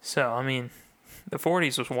 So I mean, the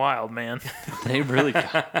 40s was wild, man. They really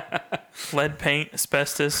got Lead paint,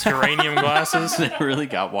 asbestos, uranium glasses. they really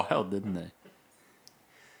got wild, didn't they?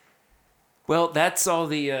 Well, that's all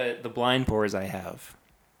the blind pours I have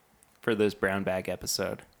for this brown bag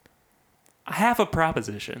episode. I have a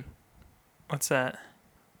proposition. What's that?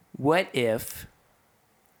 What if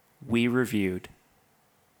we reviewed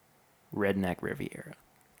Redneck Riviera?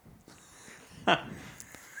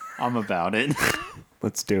 I'm about it.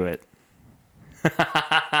 Let's do it.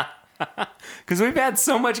 Because we've had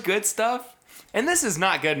so much good stuff, and this is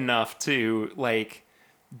not good enough to like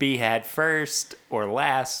be had first or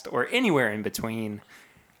last or anywhere in between.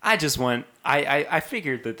 I just want. I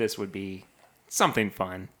figured that this would be something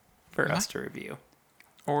fun for us to review.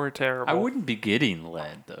 Or terrible. I wouldn't be getting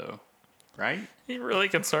lead though, right? You're really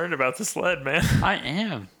concerned about this lead, man. I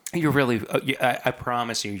am. You're really. I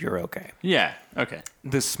promise you, you're okay. Yeah. Okay.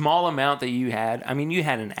 The small amount that you had. I mean, you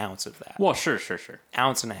had an ounce of that. Well, sure.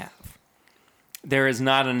 Ounce and a half. There is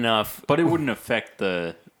not enough. But it wouldn't affect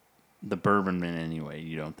the bourbon in any way.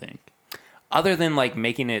 You don't think? Other than like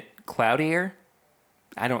making it cloudier,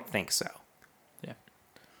 I don't think so. Yeah.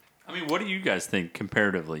 I mean, what do you guys think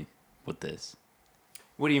comparatively with this?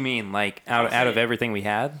 What do you mean? Like out of everything we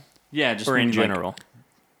had, Yeah, just or in meaning, like, general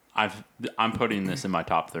I'm putting this in my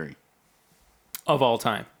top 3. of all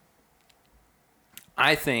time?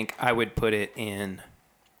 I think I would put it in.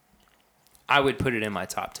 I would put it in my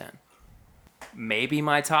top 10. Maybe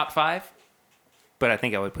my top 5, but I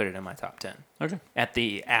think I would put it in my top 10 Okay. at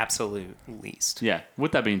the absolute least. Yeah.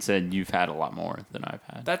 With that being said, you've had a lot more than I've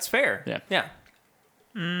had. That's fair. Yeah.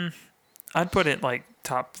 Yeah. I'd put it like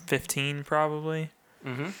top 15 probably.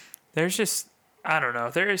 Mm-hmm. There's just, I don't know.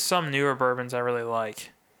 There is some newer bourbons I really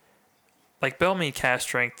like. Like Bellmead Cask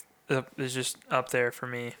Strength is just up there for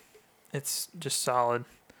me. It's just solid.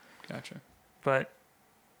 Gotcha. But,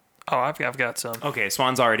 oh, I've got some. Okay,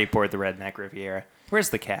 Swan's already poured the Redneck Riviera. Where's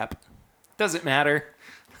the cap? Does it matter?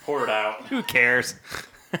 Pour it out. Who cares?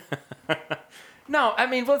 No, I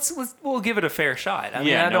mean, we'll give it a fair shot. I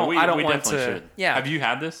mean, I don't want to. Should. Yeah. Have you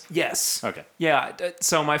had this? Yes. Okay. Yeah.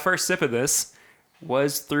 So my first sip of this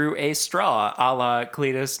was through a straw, a la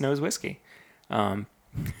Cletus Knows Whiskey.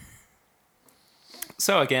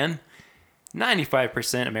 So again,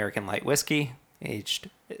 95% American light whiskey, aged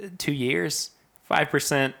 2 years.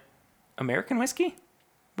 5% American whiskey,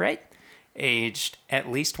 right? Aged at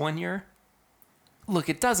least 1 year. Look,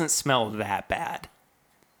 it doesn't smell that bad.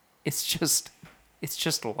 It's just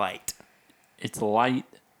light. It's light.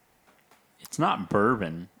 It's not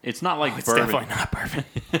bourbon. It's not like It's bourbon. definitely not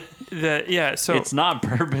bourbon. So It's not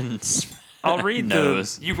bourbon. I'll read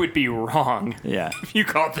nose. You would be wrong Yeah. if you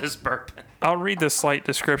called this bourbon. I'll read the slight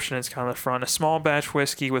description. It's kind of the front. A small batch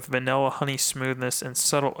whiskey with vanilla honey smoothness and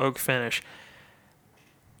subtle oak finish.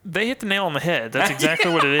 They hit the nail on the head. That's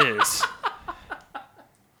exactly what it is.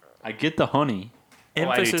 I get the honey. Oh,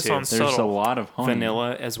 I do Emphasis too. on There's subtle. a lot of honey.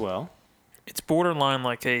 Vanilla as well. It's borderline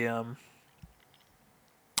like a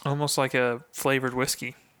almost like a flavored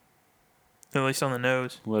whiskey. At least on the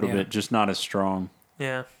nose. A little Yeah. bit, just not as strong.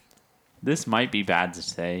 Yeah. This might be bad to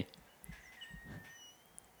say.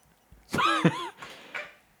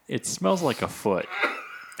 It smells like a foot.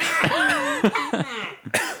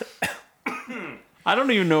 I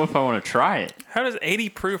don't even know if I want to try it. How does 80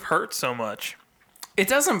 proof hurt so much? It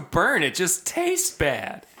doesn't burn. It just tastes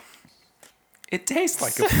bad. It tastes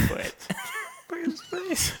like a foot. Look at his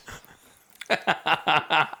face.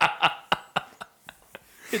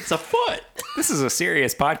 It's a foot. This is a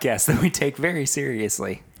serious podcast that we take very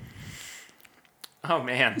seriously. Oh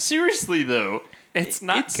man, Seriously though, it's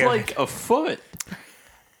not it's good. like a foot.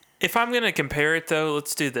 If I'm going to compare it, though,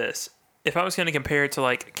 let's do this. If I was going to compare it to,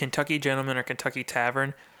 like, Kentucky Gentleman or Kentucky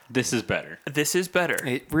Tavern, This is better. this is better.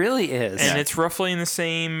 It really is. And it's roughly in the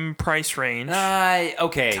same price range.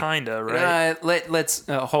 Okay. Kinda, right? Let's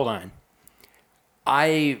hold on.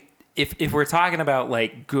 If we're talking about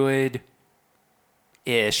like good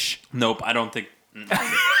ish, Nope, I don't think.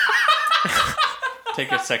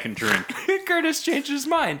 Take a second drink. Curtis changed his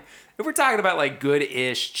mind. If we're talking about like good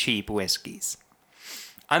ish cheap whiskeys,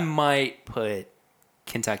 I might put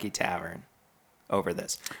Kentucky Tavern over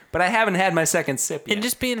this. But I haven't had my second sip yet. And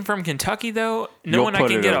just being from Kentucky, though, You'll knowing I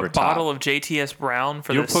put can it get a over top. bottle of JTS Brown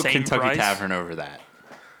for You'll the put same Kentucky price. Tavern over that.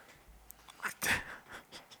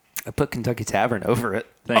 I put Kentucky Tavern over it.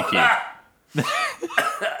 Thank you.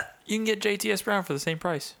 You can get JTS Brown for the same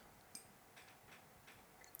price.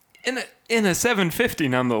 In a 750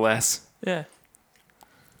 nonetheless. Yeah.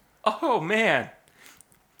 Oh man.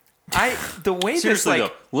 The way this Seriously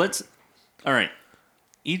like though, let's. All right,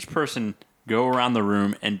 each person go around the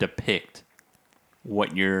room and depict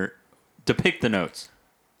depict the notes.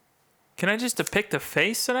 Can I just depict the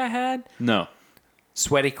face that I had? No,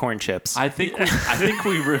 sweaty corn chips. I think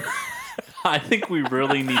we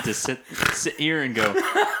really need to sit here and go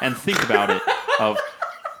and think about it. Of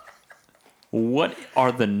what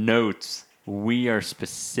are the notes we are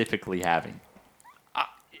specifically having?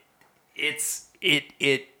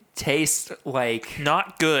 It tastes like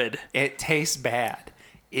Not good. it tastes bad.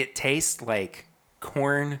 It tastes like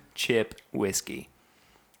corn chip whiskey.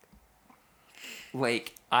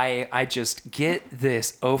 Like I just get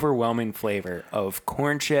this overwhelming flavor of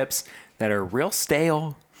corn chips that are real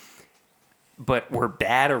stale, but were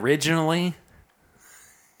bad originally.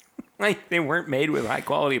 Like they weren't made with high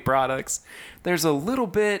quality products. There's a little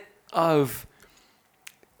bit of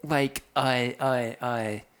like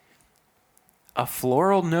a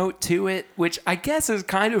floral note to it, which I guess is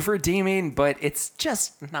kind of redeeming, but it's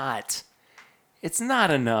just not. It's not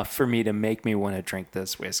enough for me to make me want to drink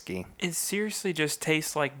this whiskey. It seriously just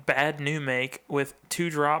tastes like bad new make with 2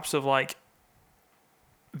 drops of like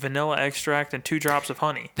vanilla extract and 2 drops of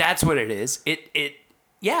honey. That's what it is.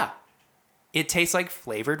 Yeah. It tastes like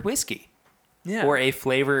flavored whiskey Yeah. or a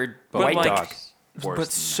flavored But white like- dog.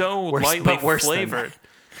 but so Worse- lightly but worse than flavored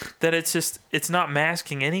that it's not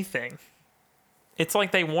masking anything. It's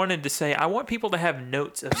like they wanted to say, I want people to have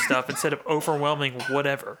notes of stuff instead of overwhelming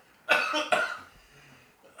whatever.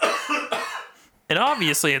 And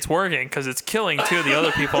obviously it's working because it's killing 2 of the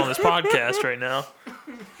other people on this podcast right now.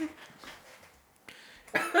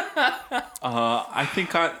 I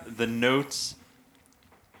think the notes.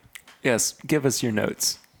 Yes, give us your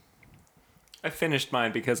notes. I finished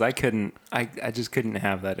mine because I just couldn't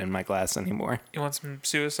have that in my glass anymore. You want some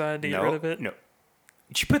suicide to get rid of it? No.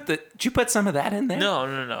 Did you put some of that in there?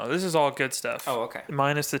 No. This is all good stuff. Oh, okay.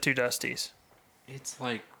 Minus the 2 dusties. It's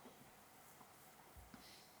like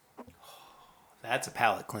That's a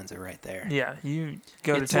palate cleanser right there. Yeah, you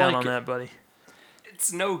go to It's town like- on that, buddy.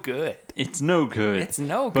 It's no good. It's no good. It's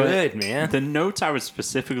no But good, man. The notes I would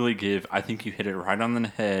specifically give, I think you hit it right on the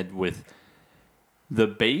head with the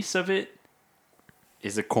base of it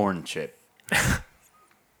is a corn chip.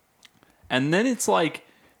 And then it's like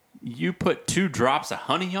you put 2 drops of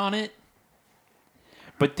honey on it,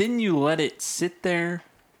 but then you let it sit there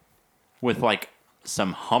with like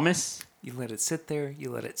some hummus. You let it sit there,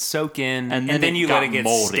 you let it soak in, And and then then it you got let it get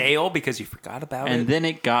moldy. stale because you forgot about And it. then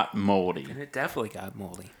it got moldy. And it definitely got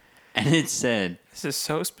moldy. And it said, This is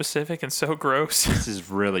so specific and so gross. this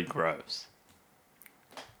is really gross.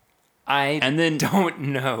 I And then don't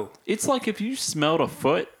know. it's like if you smelled a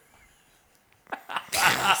foot,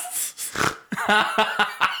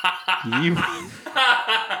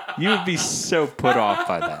 you would be so put off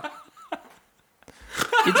by that.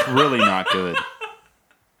 It's really not good.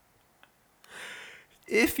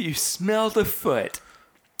 If you smelled a foot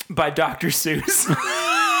by Dr. Seuss.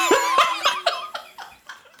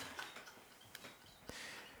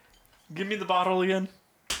 Give me the bottle again.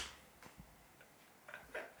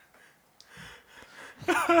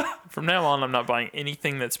 From now on, I'm not buying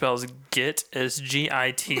anything that spells GIT as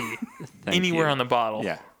G-I-T Thank anywhere you. on the bottle.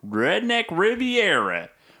 Yeah. Redneck Riviera.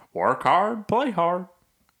 Work hard, play hard.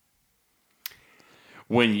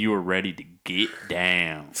 When you are ready to get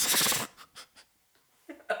down.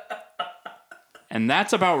 And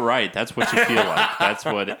that's about right. That's what you feel like. That's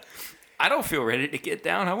what it, I don't feel ready to get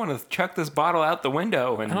down. I want to chuck this bottle out the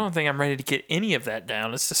window. And I don't think I'm ready to get any of that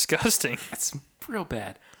down. It's disgusting. it's real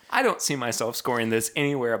bad. I don't see myself scoring this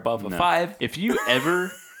anywhere above a No. 5. If you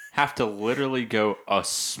ever have to literally go a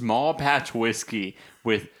small batch whiskey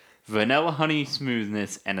with vanilla honey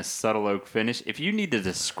smoothness and a subtle oak finish, if you need to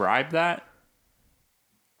describe that,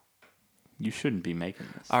 you shouldn't be making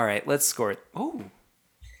this. All right, let's score it. Oh,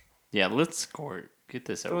 Yeah, let's score it. Get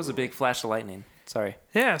this over. that was a big flash of lightning. Sorry.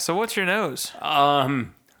 Yeah, so what's your nose? 0.5.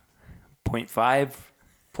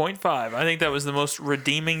 0.5. I think that was the most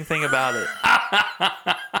redeeming thing about it.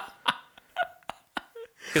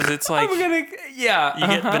 Because it's like I'm gonna, yeah. you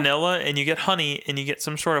get vanilla and you get honey and you get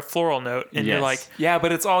some sort of floral note and you're Yes. like, Yeah,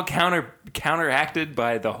 but it's all counteracted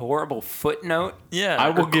by the horrible footnote. yeah. I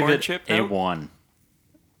will or give corn it chip a note? 1.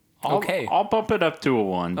 Okay. I'll bump it up to a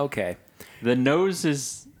 1. Okay. The nose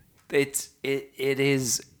is It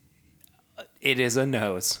is a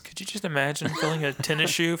nose. Could you just imagine filling a tennis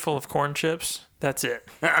shoe full of corn chips? That's it.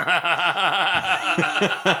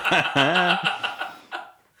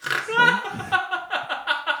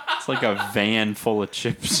 it's like a van full of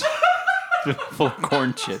chips. Full of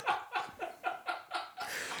corn chips.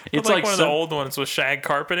 It's like one of the some- old ones with shag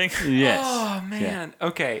carpeting. Yes. Oh man.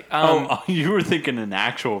 Okay. Oh, you were thinking an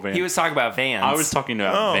actual van. He was talking about vans. I was talking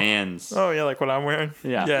about Oh. vans. Oh yeah, like what I'm wearing.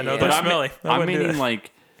 Yeah. Yeah, no, Yeah. they're But I'm, smelly. I I'm wouldn't do meaning that.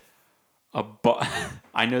 like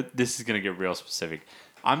I know this is gonna get real specific.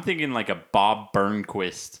 I'm thinking like a Bob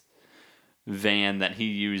Burnquist van that he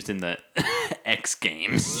used in the X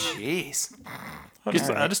Games. Jeez.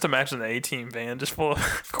 I just imagine the A-Team van just full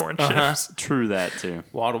of corn chips. True that too.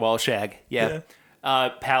 Wall to wall shag. Yeah.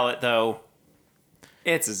 Palette though,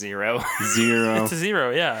 it's a 0. 0. It's a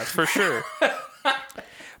 0, yeah, for sure.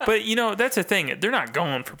 But you know, that's the thing. They're not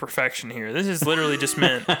going for perfection here. This is literally just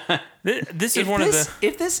meant. This is one of the.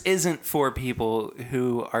 If this isn't for people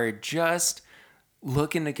who are just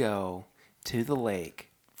looking to go to the lake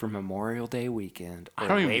for Memorial Day weekend or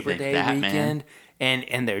don't even Labor think Day that, weekend,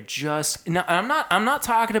 and they're just no, I'm not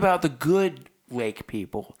talking about the good lake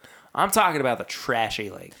people. I'm talking about the trashy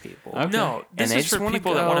lake people. Okay. No, this they is just for wanna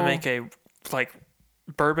people that want to go- make a like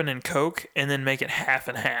bourbon and Coke and then make it half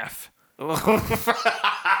and half.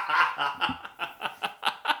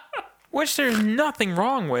 Which there's nothing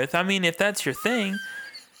wrong with. I mean, if that's your thing.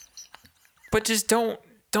 But just don't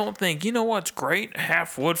think, you know what's great?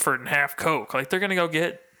 Half Woodford and half Coke. Like they're gonna go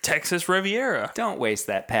get Texas Riviera. Don't waste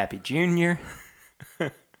that Pappy Jr.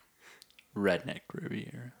 Redneck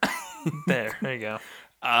Riviera. There you go.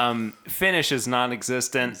 Finish is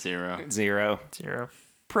non-existent. 0. 0. 0.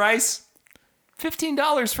 Price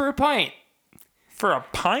 $15 for a pint. For a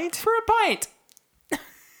pint? For a pint.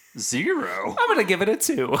 0. I'm gonna give it a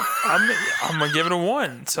 2. I'm gonna give it a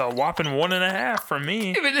 1. So a whopping 1.5 from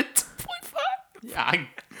me. Give it a 2.5. Yeah,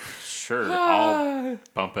 I'll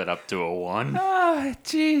bump it up to a 1. Ah,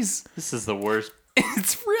 jeez. This is the worst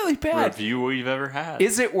It's really bad. review we've ever had.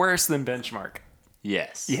 Is it worse than Benchmark?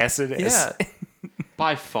 Yes. Yes, it is. Yeah.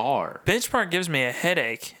 By far. Benchmark gives me a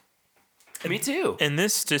headache. Me too. And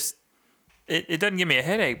this just it doesn't give me a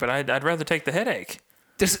headache, but I'd rather take the headache.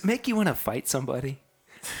 Does it make you want to fight somebody?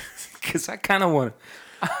 Because I kind of want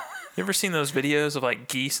to. You ever seen those videos of like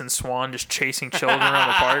geese and swan just chasing children around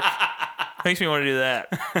the park? Makes me want to do that.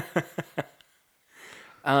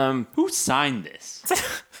 Who signed this?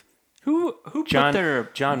 Who John put their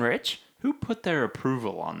John Rich? Who put their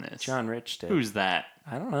approval on this? John Rich did. Who's that?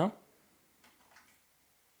 I don't know.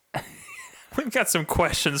 We've got some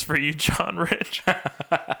questions for you, John Rich.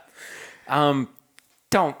 Don't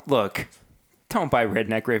buy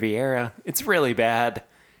Redneck Riviera. It's really bad.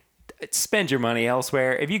 Spend your money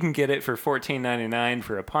elsewhere. If you can get it for $14.99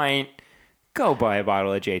 for a pint, go buy a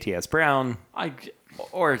bottle of JTS Brown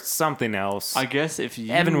or something else. I guess if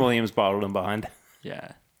you Evan Williams bottled and bond.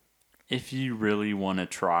 Yeah. If you really want to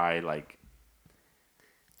try, like,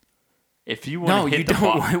 if you want No, to hit you the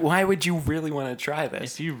don't. Why would you really want to try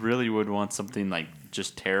this? if you really would want something like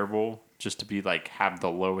just terrible, just to be like have the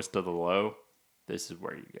lowest of the low, this is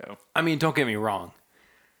where you go. I mean, don't get me wrong.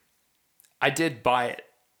 I did buy it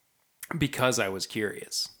because I was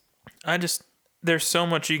curious. There's so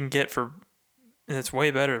much you can get it's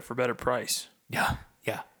way better for better price. Yeah,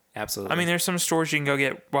 absolutely. I mean, there's some stores you can go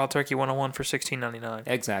get Wild Turkey 101 for $16.99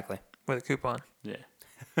 exactly. with a coupon. Yeah.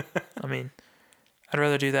 I mean, I'd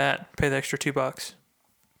rather do that, pay the extra $2.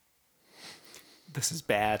 This is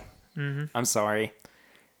bad. Mm-hmm. I'm sorry.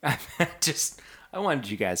 I wanted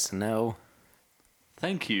you guys to know.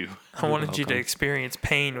 Thank you. I wanted you to welcome. experience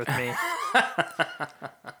pain with me.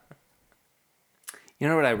 You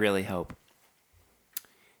know what I really hope?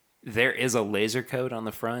 There is a laser code on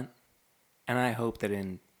the front, and I hope that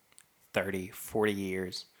in 30, 40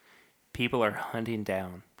 years, people are hunting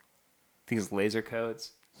down these laser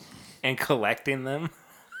codes and collecting them.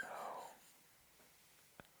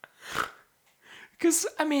 Because,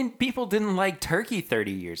 I mean, people didn't like turkey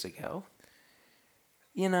 30 years ago.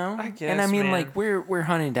 You know? I guess, and I mean, man. like, we're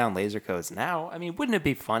hunting down laser codes now. I mean, wouldn't it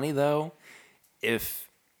be funny, though, if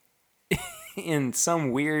in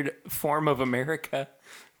some weird form of America,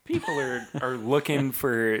 people are looking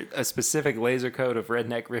for a specific laser code of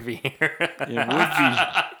Redneck Riviera? It would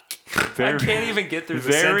be very, I can't even get through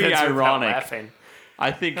the very sentence without ironic. laughing.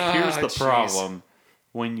 I think here's the jeez. problem.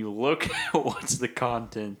 When you look at what's the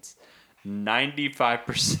contents,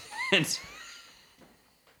 95%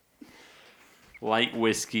 light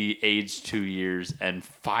whiskey aged 2 years and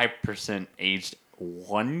 5% aged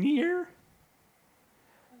 1 year?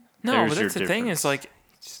 No, There's but your that's the thing difference. is like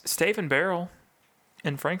Stave and Barrel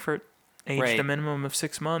in Frankfurt aged Right. a minimum of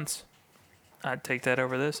 6 months. I'd take that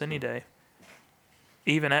over this any day.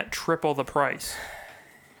 Even at triple the price.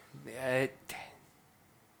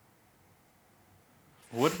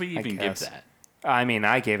 Would we even give guess. that? I mean,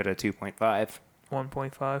 I gave it a 2.5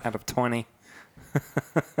 1.5. out of 20.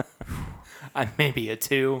 Maybe a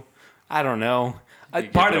 2. I don't know. You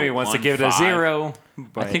give Part it of a me wants to give it a 1.5. 0. I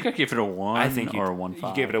But think I give it a 1 I think or a 1.5.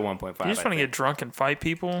 you gave it a 1.5. You just want to get drunk and fight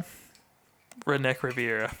people? Redneck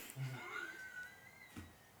Riviera.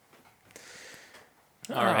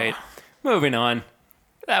 All right. Moving on.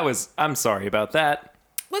 I'm sorry about that.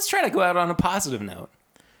 Let's try to go out on a positive note.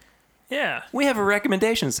 Yeah. We have a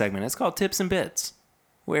recommendation segment. It's called Tips and Bits,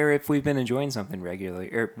 where if we've been enjoying something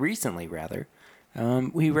recently,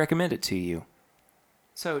 we recommend it to you.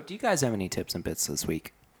 So, do you guys have any tips and bits this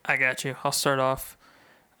week? I got you. I'll start off.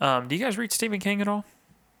 Do you guys read Stephen King at all?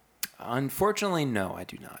 Unfortunately, no, I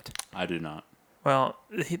do not. I do not. Well,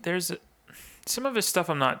 there's some of his stuff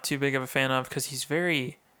I'm not too big of a fan of because he's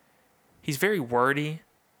very wordy,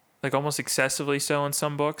 like almost excessively so in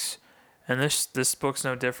some books. And this book's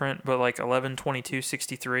no different. But like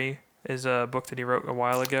 11/22/63 is a book that he wrote a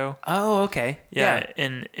while ago. Oh, okay. Yeah,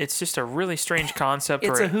 and it's just a really strange concept.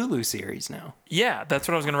 It's where a Hulu series now. Yeah, that's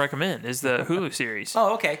what I was going to recommend. Is the Hulu series.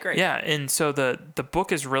 Oh, okay, great. Yeah, and so the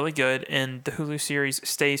book is really good, and the Hulu series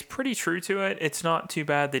stays pretty true to it. It's not too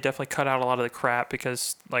bad. They definitely cut out a lot of the crap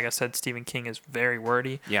because, like I said, Stephen King is very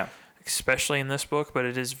wordy, Yeah. especially in this book, but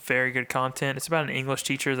it is very good content. It's about an English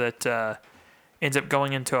teacher that ends up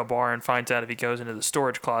going into a bar and finds out if he goes into the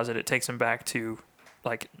storage closet, it takes him back to,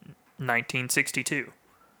 like, 1962.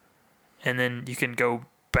 And then you can go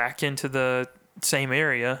back into the same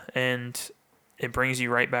area, and it brings you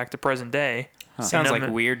right back to present day. Sounds And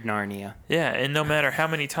like weird Narnia. Yeah, and no matter how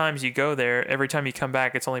many times you go there, every time you come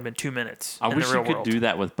back, it's only been 2 minutes I in wish the real you could world. do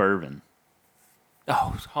that with bourbon.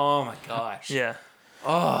 Oh my gosh. Yeah.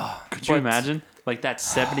 Could you But- imagine? Like that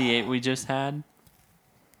 78 we just had?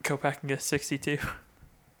 Go back and get 62.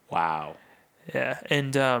 Wow. Yeah,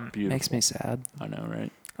 and Beautiful. Makes me sad. I know,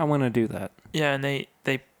 right? I want to do that. yeah, and they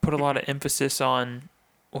put a lot of emphasis on,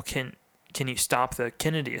 well, can you stop the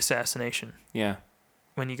Kennedy assassination Yeah.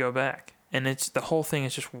 when you go back? And the whole thing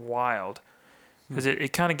is just wild because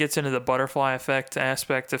it kind of gets into the butterfly effect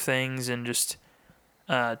aspect of things and just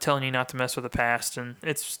telling you not to mess with the past, and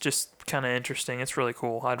it's just kind of interesting. It's really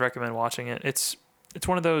cool. I'd recommend watching it. It's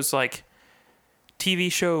one of those like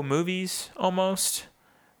TV show movies almost,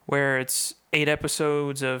 where it's 8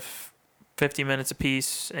 episodes of 50 minutes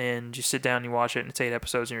apiece, and you sit down, you watch it, and it's 8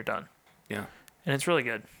 episodes, and you're done. Yeah. And it's really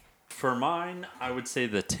good. For mine, I would say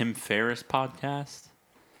the Tim Ferriss podcast.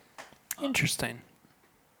 Interesting.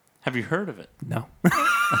 Have you heard of it? No.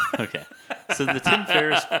 Okay. So the Tim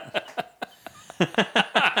Ferriss.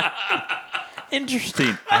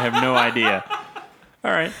 Interesting. I have no idea.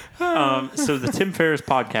 All right. So the Tim Ferriss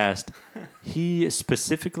podcast, he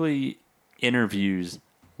specifically interviews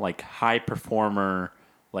like high performance,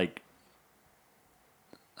 like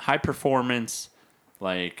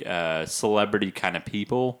celebrity kind of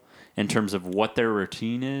people in terms of what their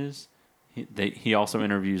routine is. He also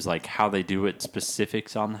interviews like how they do it,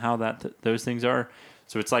 specifics on how those things are.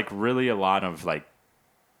 So it's like really a lot of like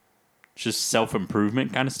just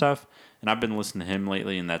self-improvement kind of stuff. And I've been listening to him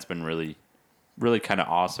lately, and that's been really, really kind of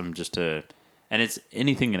awesome and it's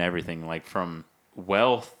anything and everything, like from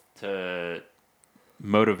wealth to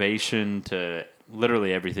motivation to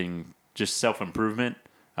literally everything, just self-improvement.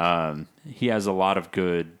 He has a lot of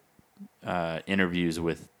good interviews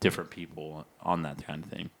with different people on that kind of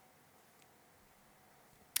thing.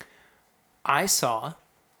 I saw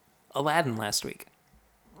Aladdin last week.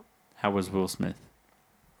 How was Will Smith?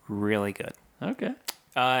 Really good. Okay.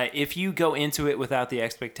 If you go into it without the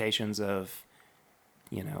expectations of,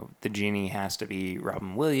 the genie has to be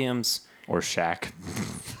Robin Williams, Or Shaq.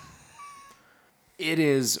 it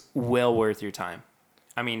is well worth your time.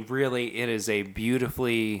 I mean, really, it is a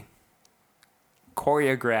beautifully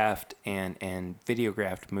choreographed and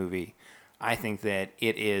videographed movie. I think that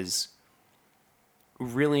it is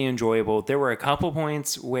really enjoyable. There were a couple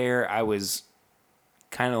points where I was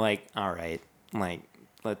kind of like, all right, like,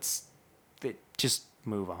 let's just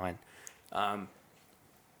move on.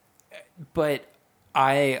 But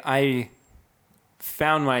I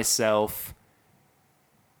found myself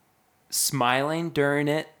smiling during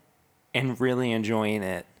it and really enjoying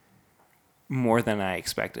it more than I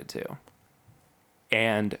expected to.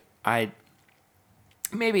 And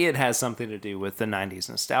maybe it has something to do with the 90s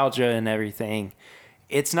nostalgia and everything.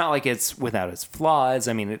 It's not like it's without its flaws.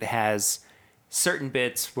 I mean, it has certain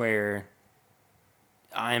bits where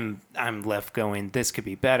I'm left going, this could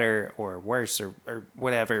be better or worse or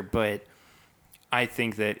whatever, but I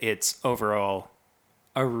think that it's overall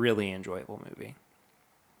a really enjoyable movie.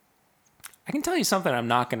 I can tell you something I'm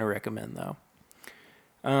not going to recommend,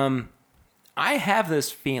 though. I have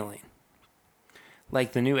this feeling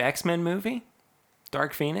like the new X-Men movie,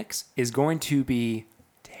 Dark Phoenix, is going to be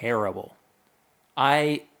terrible.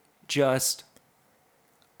 I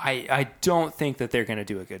don't think that they're going to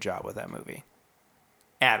do a good job with that movie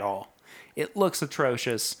at all. It looks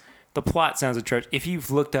atrocious. The plot sounds atrocious. If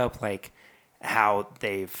you've looked up like how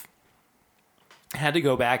they've had to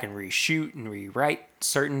go back and reshoot and rewrite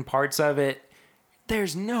certain parts of it,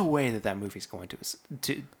 there's no way that movie's going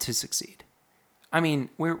to succeed. I mean,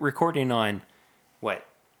 we're recording on what?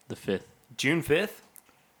 The 5th. June 5th,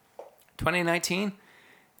 2019.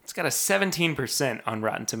 It's got a 17% on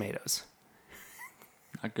Rotten Tomatoes.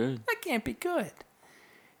 Not good. That can't be good.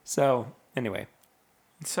 So, anyway.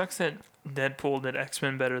 It sucks that Deadpool did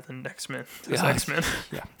X-Men better than X-Men does Yeah. X-Men.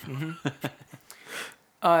 Yeah.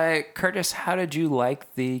 Mm-hmm. Curtis, how did you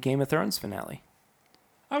like the Game of Thrones finale?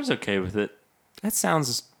 I was okay with it. That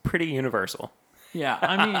sounds pretty universal. Yeah,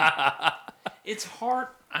 I mean, it's hard.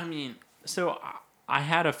 I mean, so I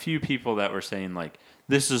had a few people that were saying, like,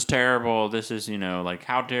 this is terrible. This is, like,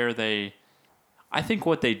 how dare they? I think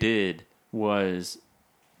what they did was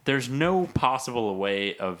there's no possible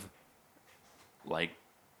way of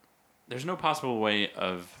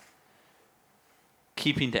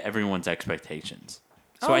keeping to everyone's expectations.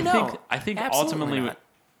 So I think Absolutely ultimately not.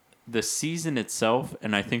 the season itself,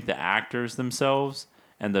 and I think the actors themselves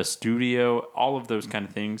and the studio, all of those kind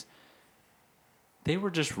of things, they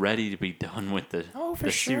were just ready to be done with the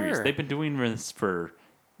series. sure. They've been doing this for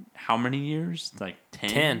how many years? Like 10?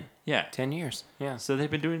 10. Yeah. 10 years. Yeah. So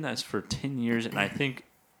they've been doing this for 10 years, and I think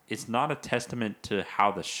it's not a testament to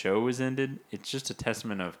how the show is ended. It's just a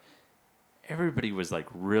testament of everybody was like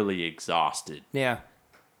really exhausted Yeah.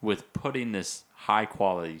 with putting this high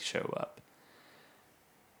quality show up.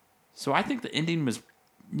 So I think the ending was,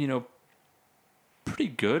 pretty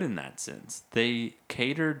good in that sense. They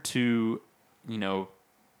catered to,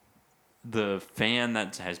 the fan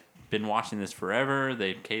that has been watching this forever.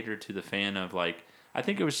 They catered to the fan of like, I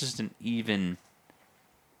think it was just an even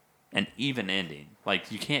ending.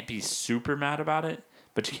 Like, you can't be super mad about it,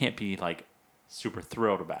 but you can't be like super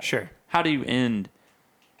thrilled about it. Sure. How do you end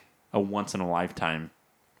a once in a lifetime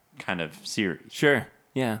kind of series? Sure.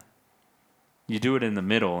 Yeah. You do it in the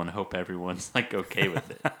middle and hope everyone's like okay with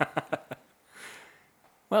it.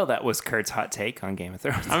 Well, that was Kurt's hot take on Game of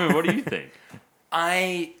Thrones. I mean, what do you think?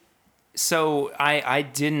 I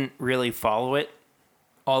didn't really follow it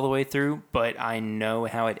all the way through, but I know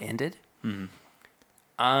how it ended.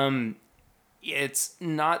 It's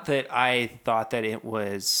not that I thought that it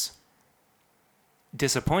was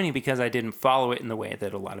disappointing because I didn't follow it in the way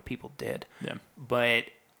that a lot of people did. Yeah. But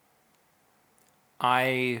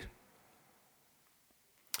I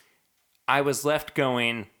was left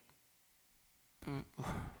going,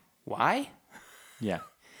 why? Yeah.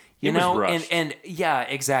 You It was know, rushed. and yeah,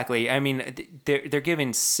 exactly. I mean, they're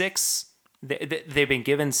giving they've been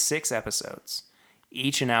given 6 episodes,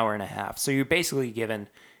 each an hour and a half. So you're basically given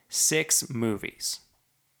 6 movies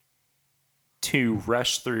to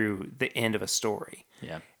rush through the end of a story.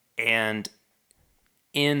 Yeah. And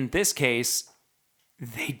in this case,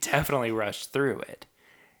 they definitely rushed through it.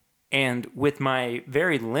 And with my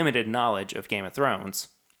very limited knowledge of Game of Thrones,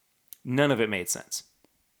 none of it made sense.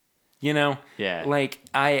 You know? Yeah. Like,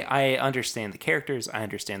 I understand the characters. I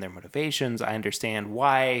understand their motivations. I understand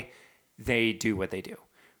why they do what they do.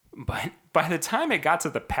 But by the time it got to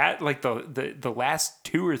the last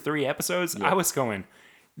 2 or 3 episodes, I was going,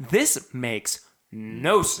 this makes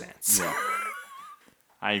no sense. Yeah.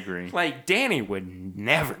 I agree. Like, Danny would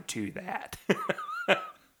never do that.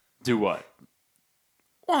 Do what?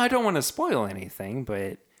 Well, I don't want to spoil anything,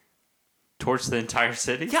 but Torch the entire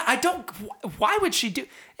city? yeah, I don't. Why would she do?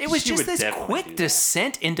 It was She just would this definitely do quick that.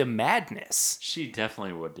 descent into madness. She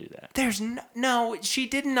definitely would do that. There's no. She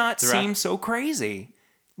did not Throughout- seem so crazy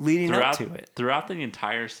leading up to it. Throughout the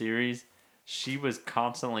entire series, she was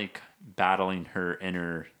constantly battling her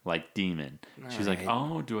inner like demon. She's like, Right.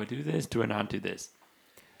 "Oh, do I do this? Do I not do this?"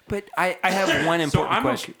 But I have one important I'm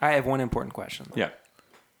question. I have one important question. Yeah.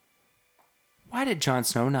 Why did Jon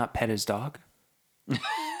Snow not pet his dog?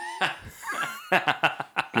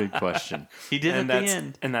 Good question. He did at the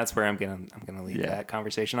end. And that's where I'm gonna leave Yeah. that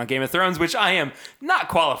conversation on Game of Thrones, which I am not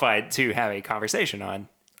qualified to have a conversation on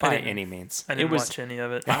by didn't- any means. I didn't was- watch any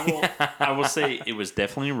of it. I will say it was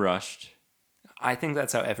definitely rushed. I think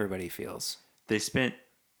that's how everybody feels.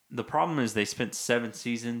 The problem is they spent 7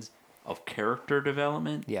 seasons of character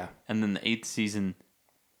development. Yeah. And then the 8th season,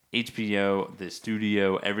 HBO, the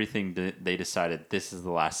studio, everything, they decided this is the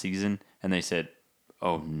last season. And they said,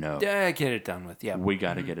 oh no, Get it done with. Yeah. we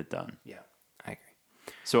got to get it done. Yeah. I agree.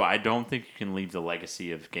 So I don't think you can leave the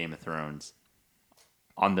legacy of Game of Thrones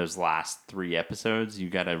on those last 3 episodes. You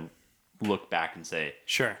got to look back and say,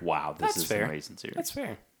 Sure. wow, this That's is fair. an amazing series. That's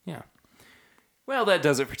fair. Yeah. Well, that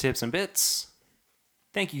does it for Tips and Bits.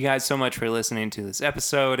 Thank you guys so much for listening to this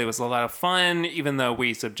episode. It was a lot of fun, even though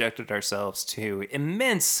we subjected ourselves to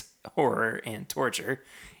immense horror and torture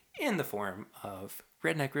in the form of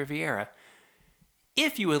Redneck Riviera.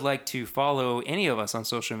 If you would like to follow any of us on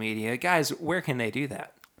social media, guys, where can they do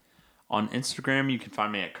that? On Instagram, you can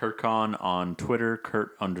find me at KurtCon. On Twitter,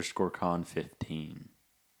 Kurt_Con15.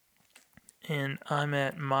 And I'm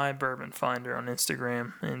at My Bourbon Finder on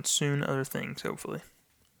Instagram, and soon other things, hopefully.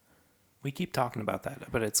 We keep talking about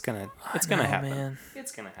that, but it's gonna I know, happen. man.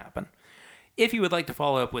 It's gonna happen. If you would like to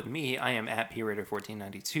follow up with me, I am at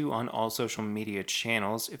PRaider1492 on all social media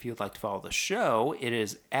channels. If you would like to follow the show, it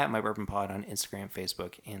is at My Bourbon Pod on Instagram,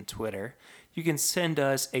 Facebook, and Twitter. You can send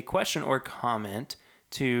us a question or comment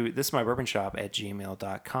to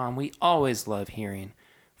thisismybourbonshop@gmail.com. We always love hearing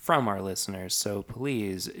from our listeners, so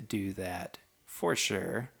please do that for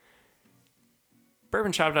sure.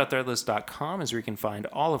 Bourbonshop.threadless.com is where you can find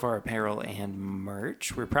all of our apparel and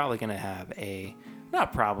merch. We're probably going to have we're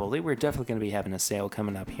definitely going to be having a sale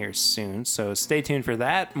coming up here soon. So stay tuned for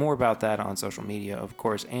that. More about that on social media, of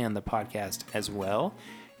course, and the podcast as well.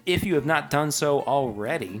 If you have not done so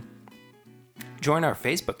already, join our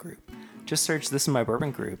Facebook group. Just search This Is My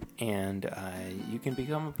Bourbon Group, and you can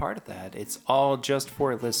become a part of that. It's all just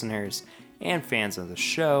for listeners and fans of the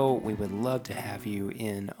show. We would love to have you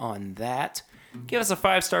in on that. Give us a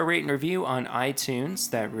 5-star rate and review on iTunes.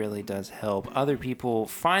 That really does help other people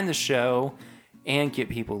find the show and get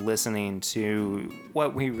people listening to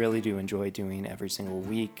what we really do enjoy doing every single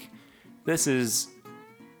week. This is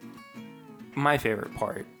my favorite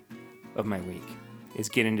part of my week, is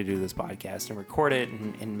getting to do this podcast and record it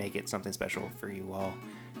and make it something special for you all.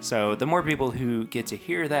 So the more people who get to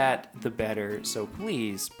hear that, the better. So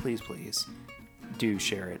please, please, please do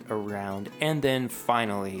share it around. And then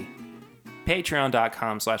finally,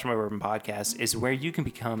 patreon.com/mybourbonpodcast is where you can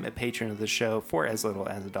become a patron of the show for as little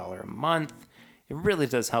as $1 a month. It really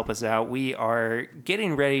does help us out. We are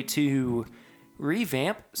getting ready to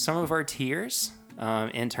revamp some of our tiers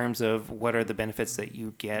in terms of what are the benefits that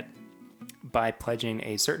you get by pledging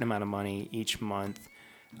a certain amount of money each month.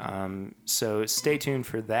 So stay tuned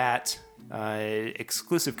for that.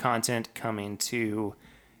 Exclusive content coming to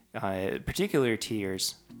particular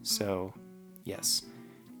tiers. So, yes.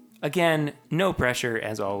 Again, no pressure,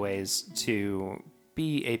 as always, to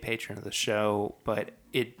be a patron of the show, but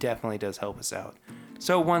it definitely does help us out.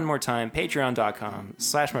 So one more time,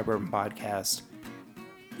 patreon.com/mybourbonpodcast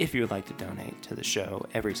if you would like to donate to the show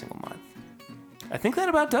every single month. I think that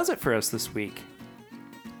about does it for us this week.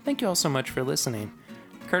 Thank you all so much for listening.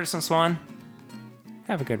 Curtis and Swan,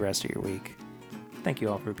 have a good rest of your week. Thank you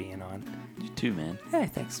all for being on. You too, man. Hey,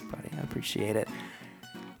 thanks, buddy. I appreciate it.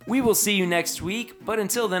 We will see you next week, but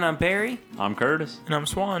until then, I'm Barry. I'm Curtis. And I'm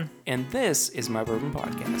Swan. And this is My Bourbon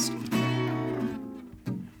Podcast.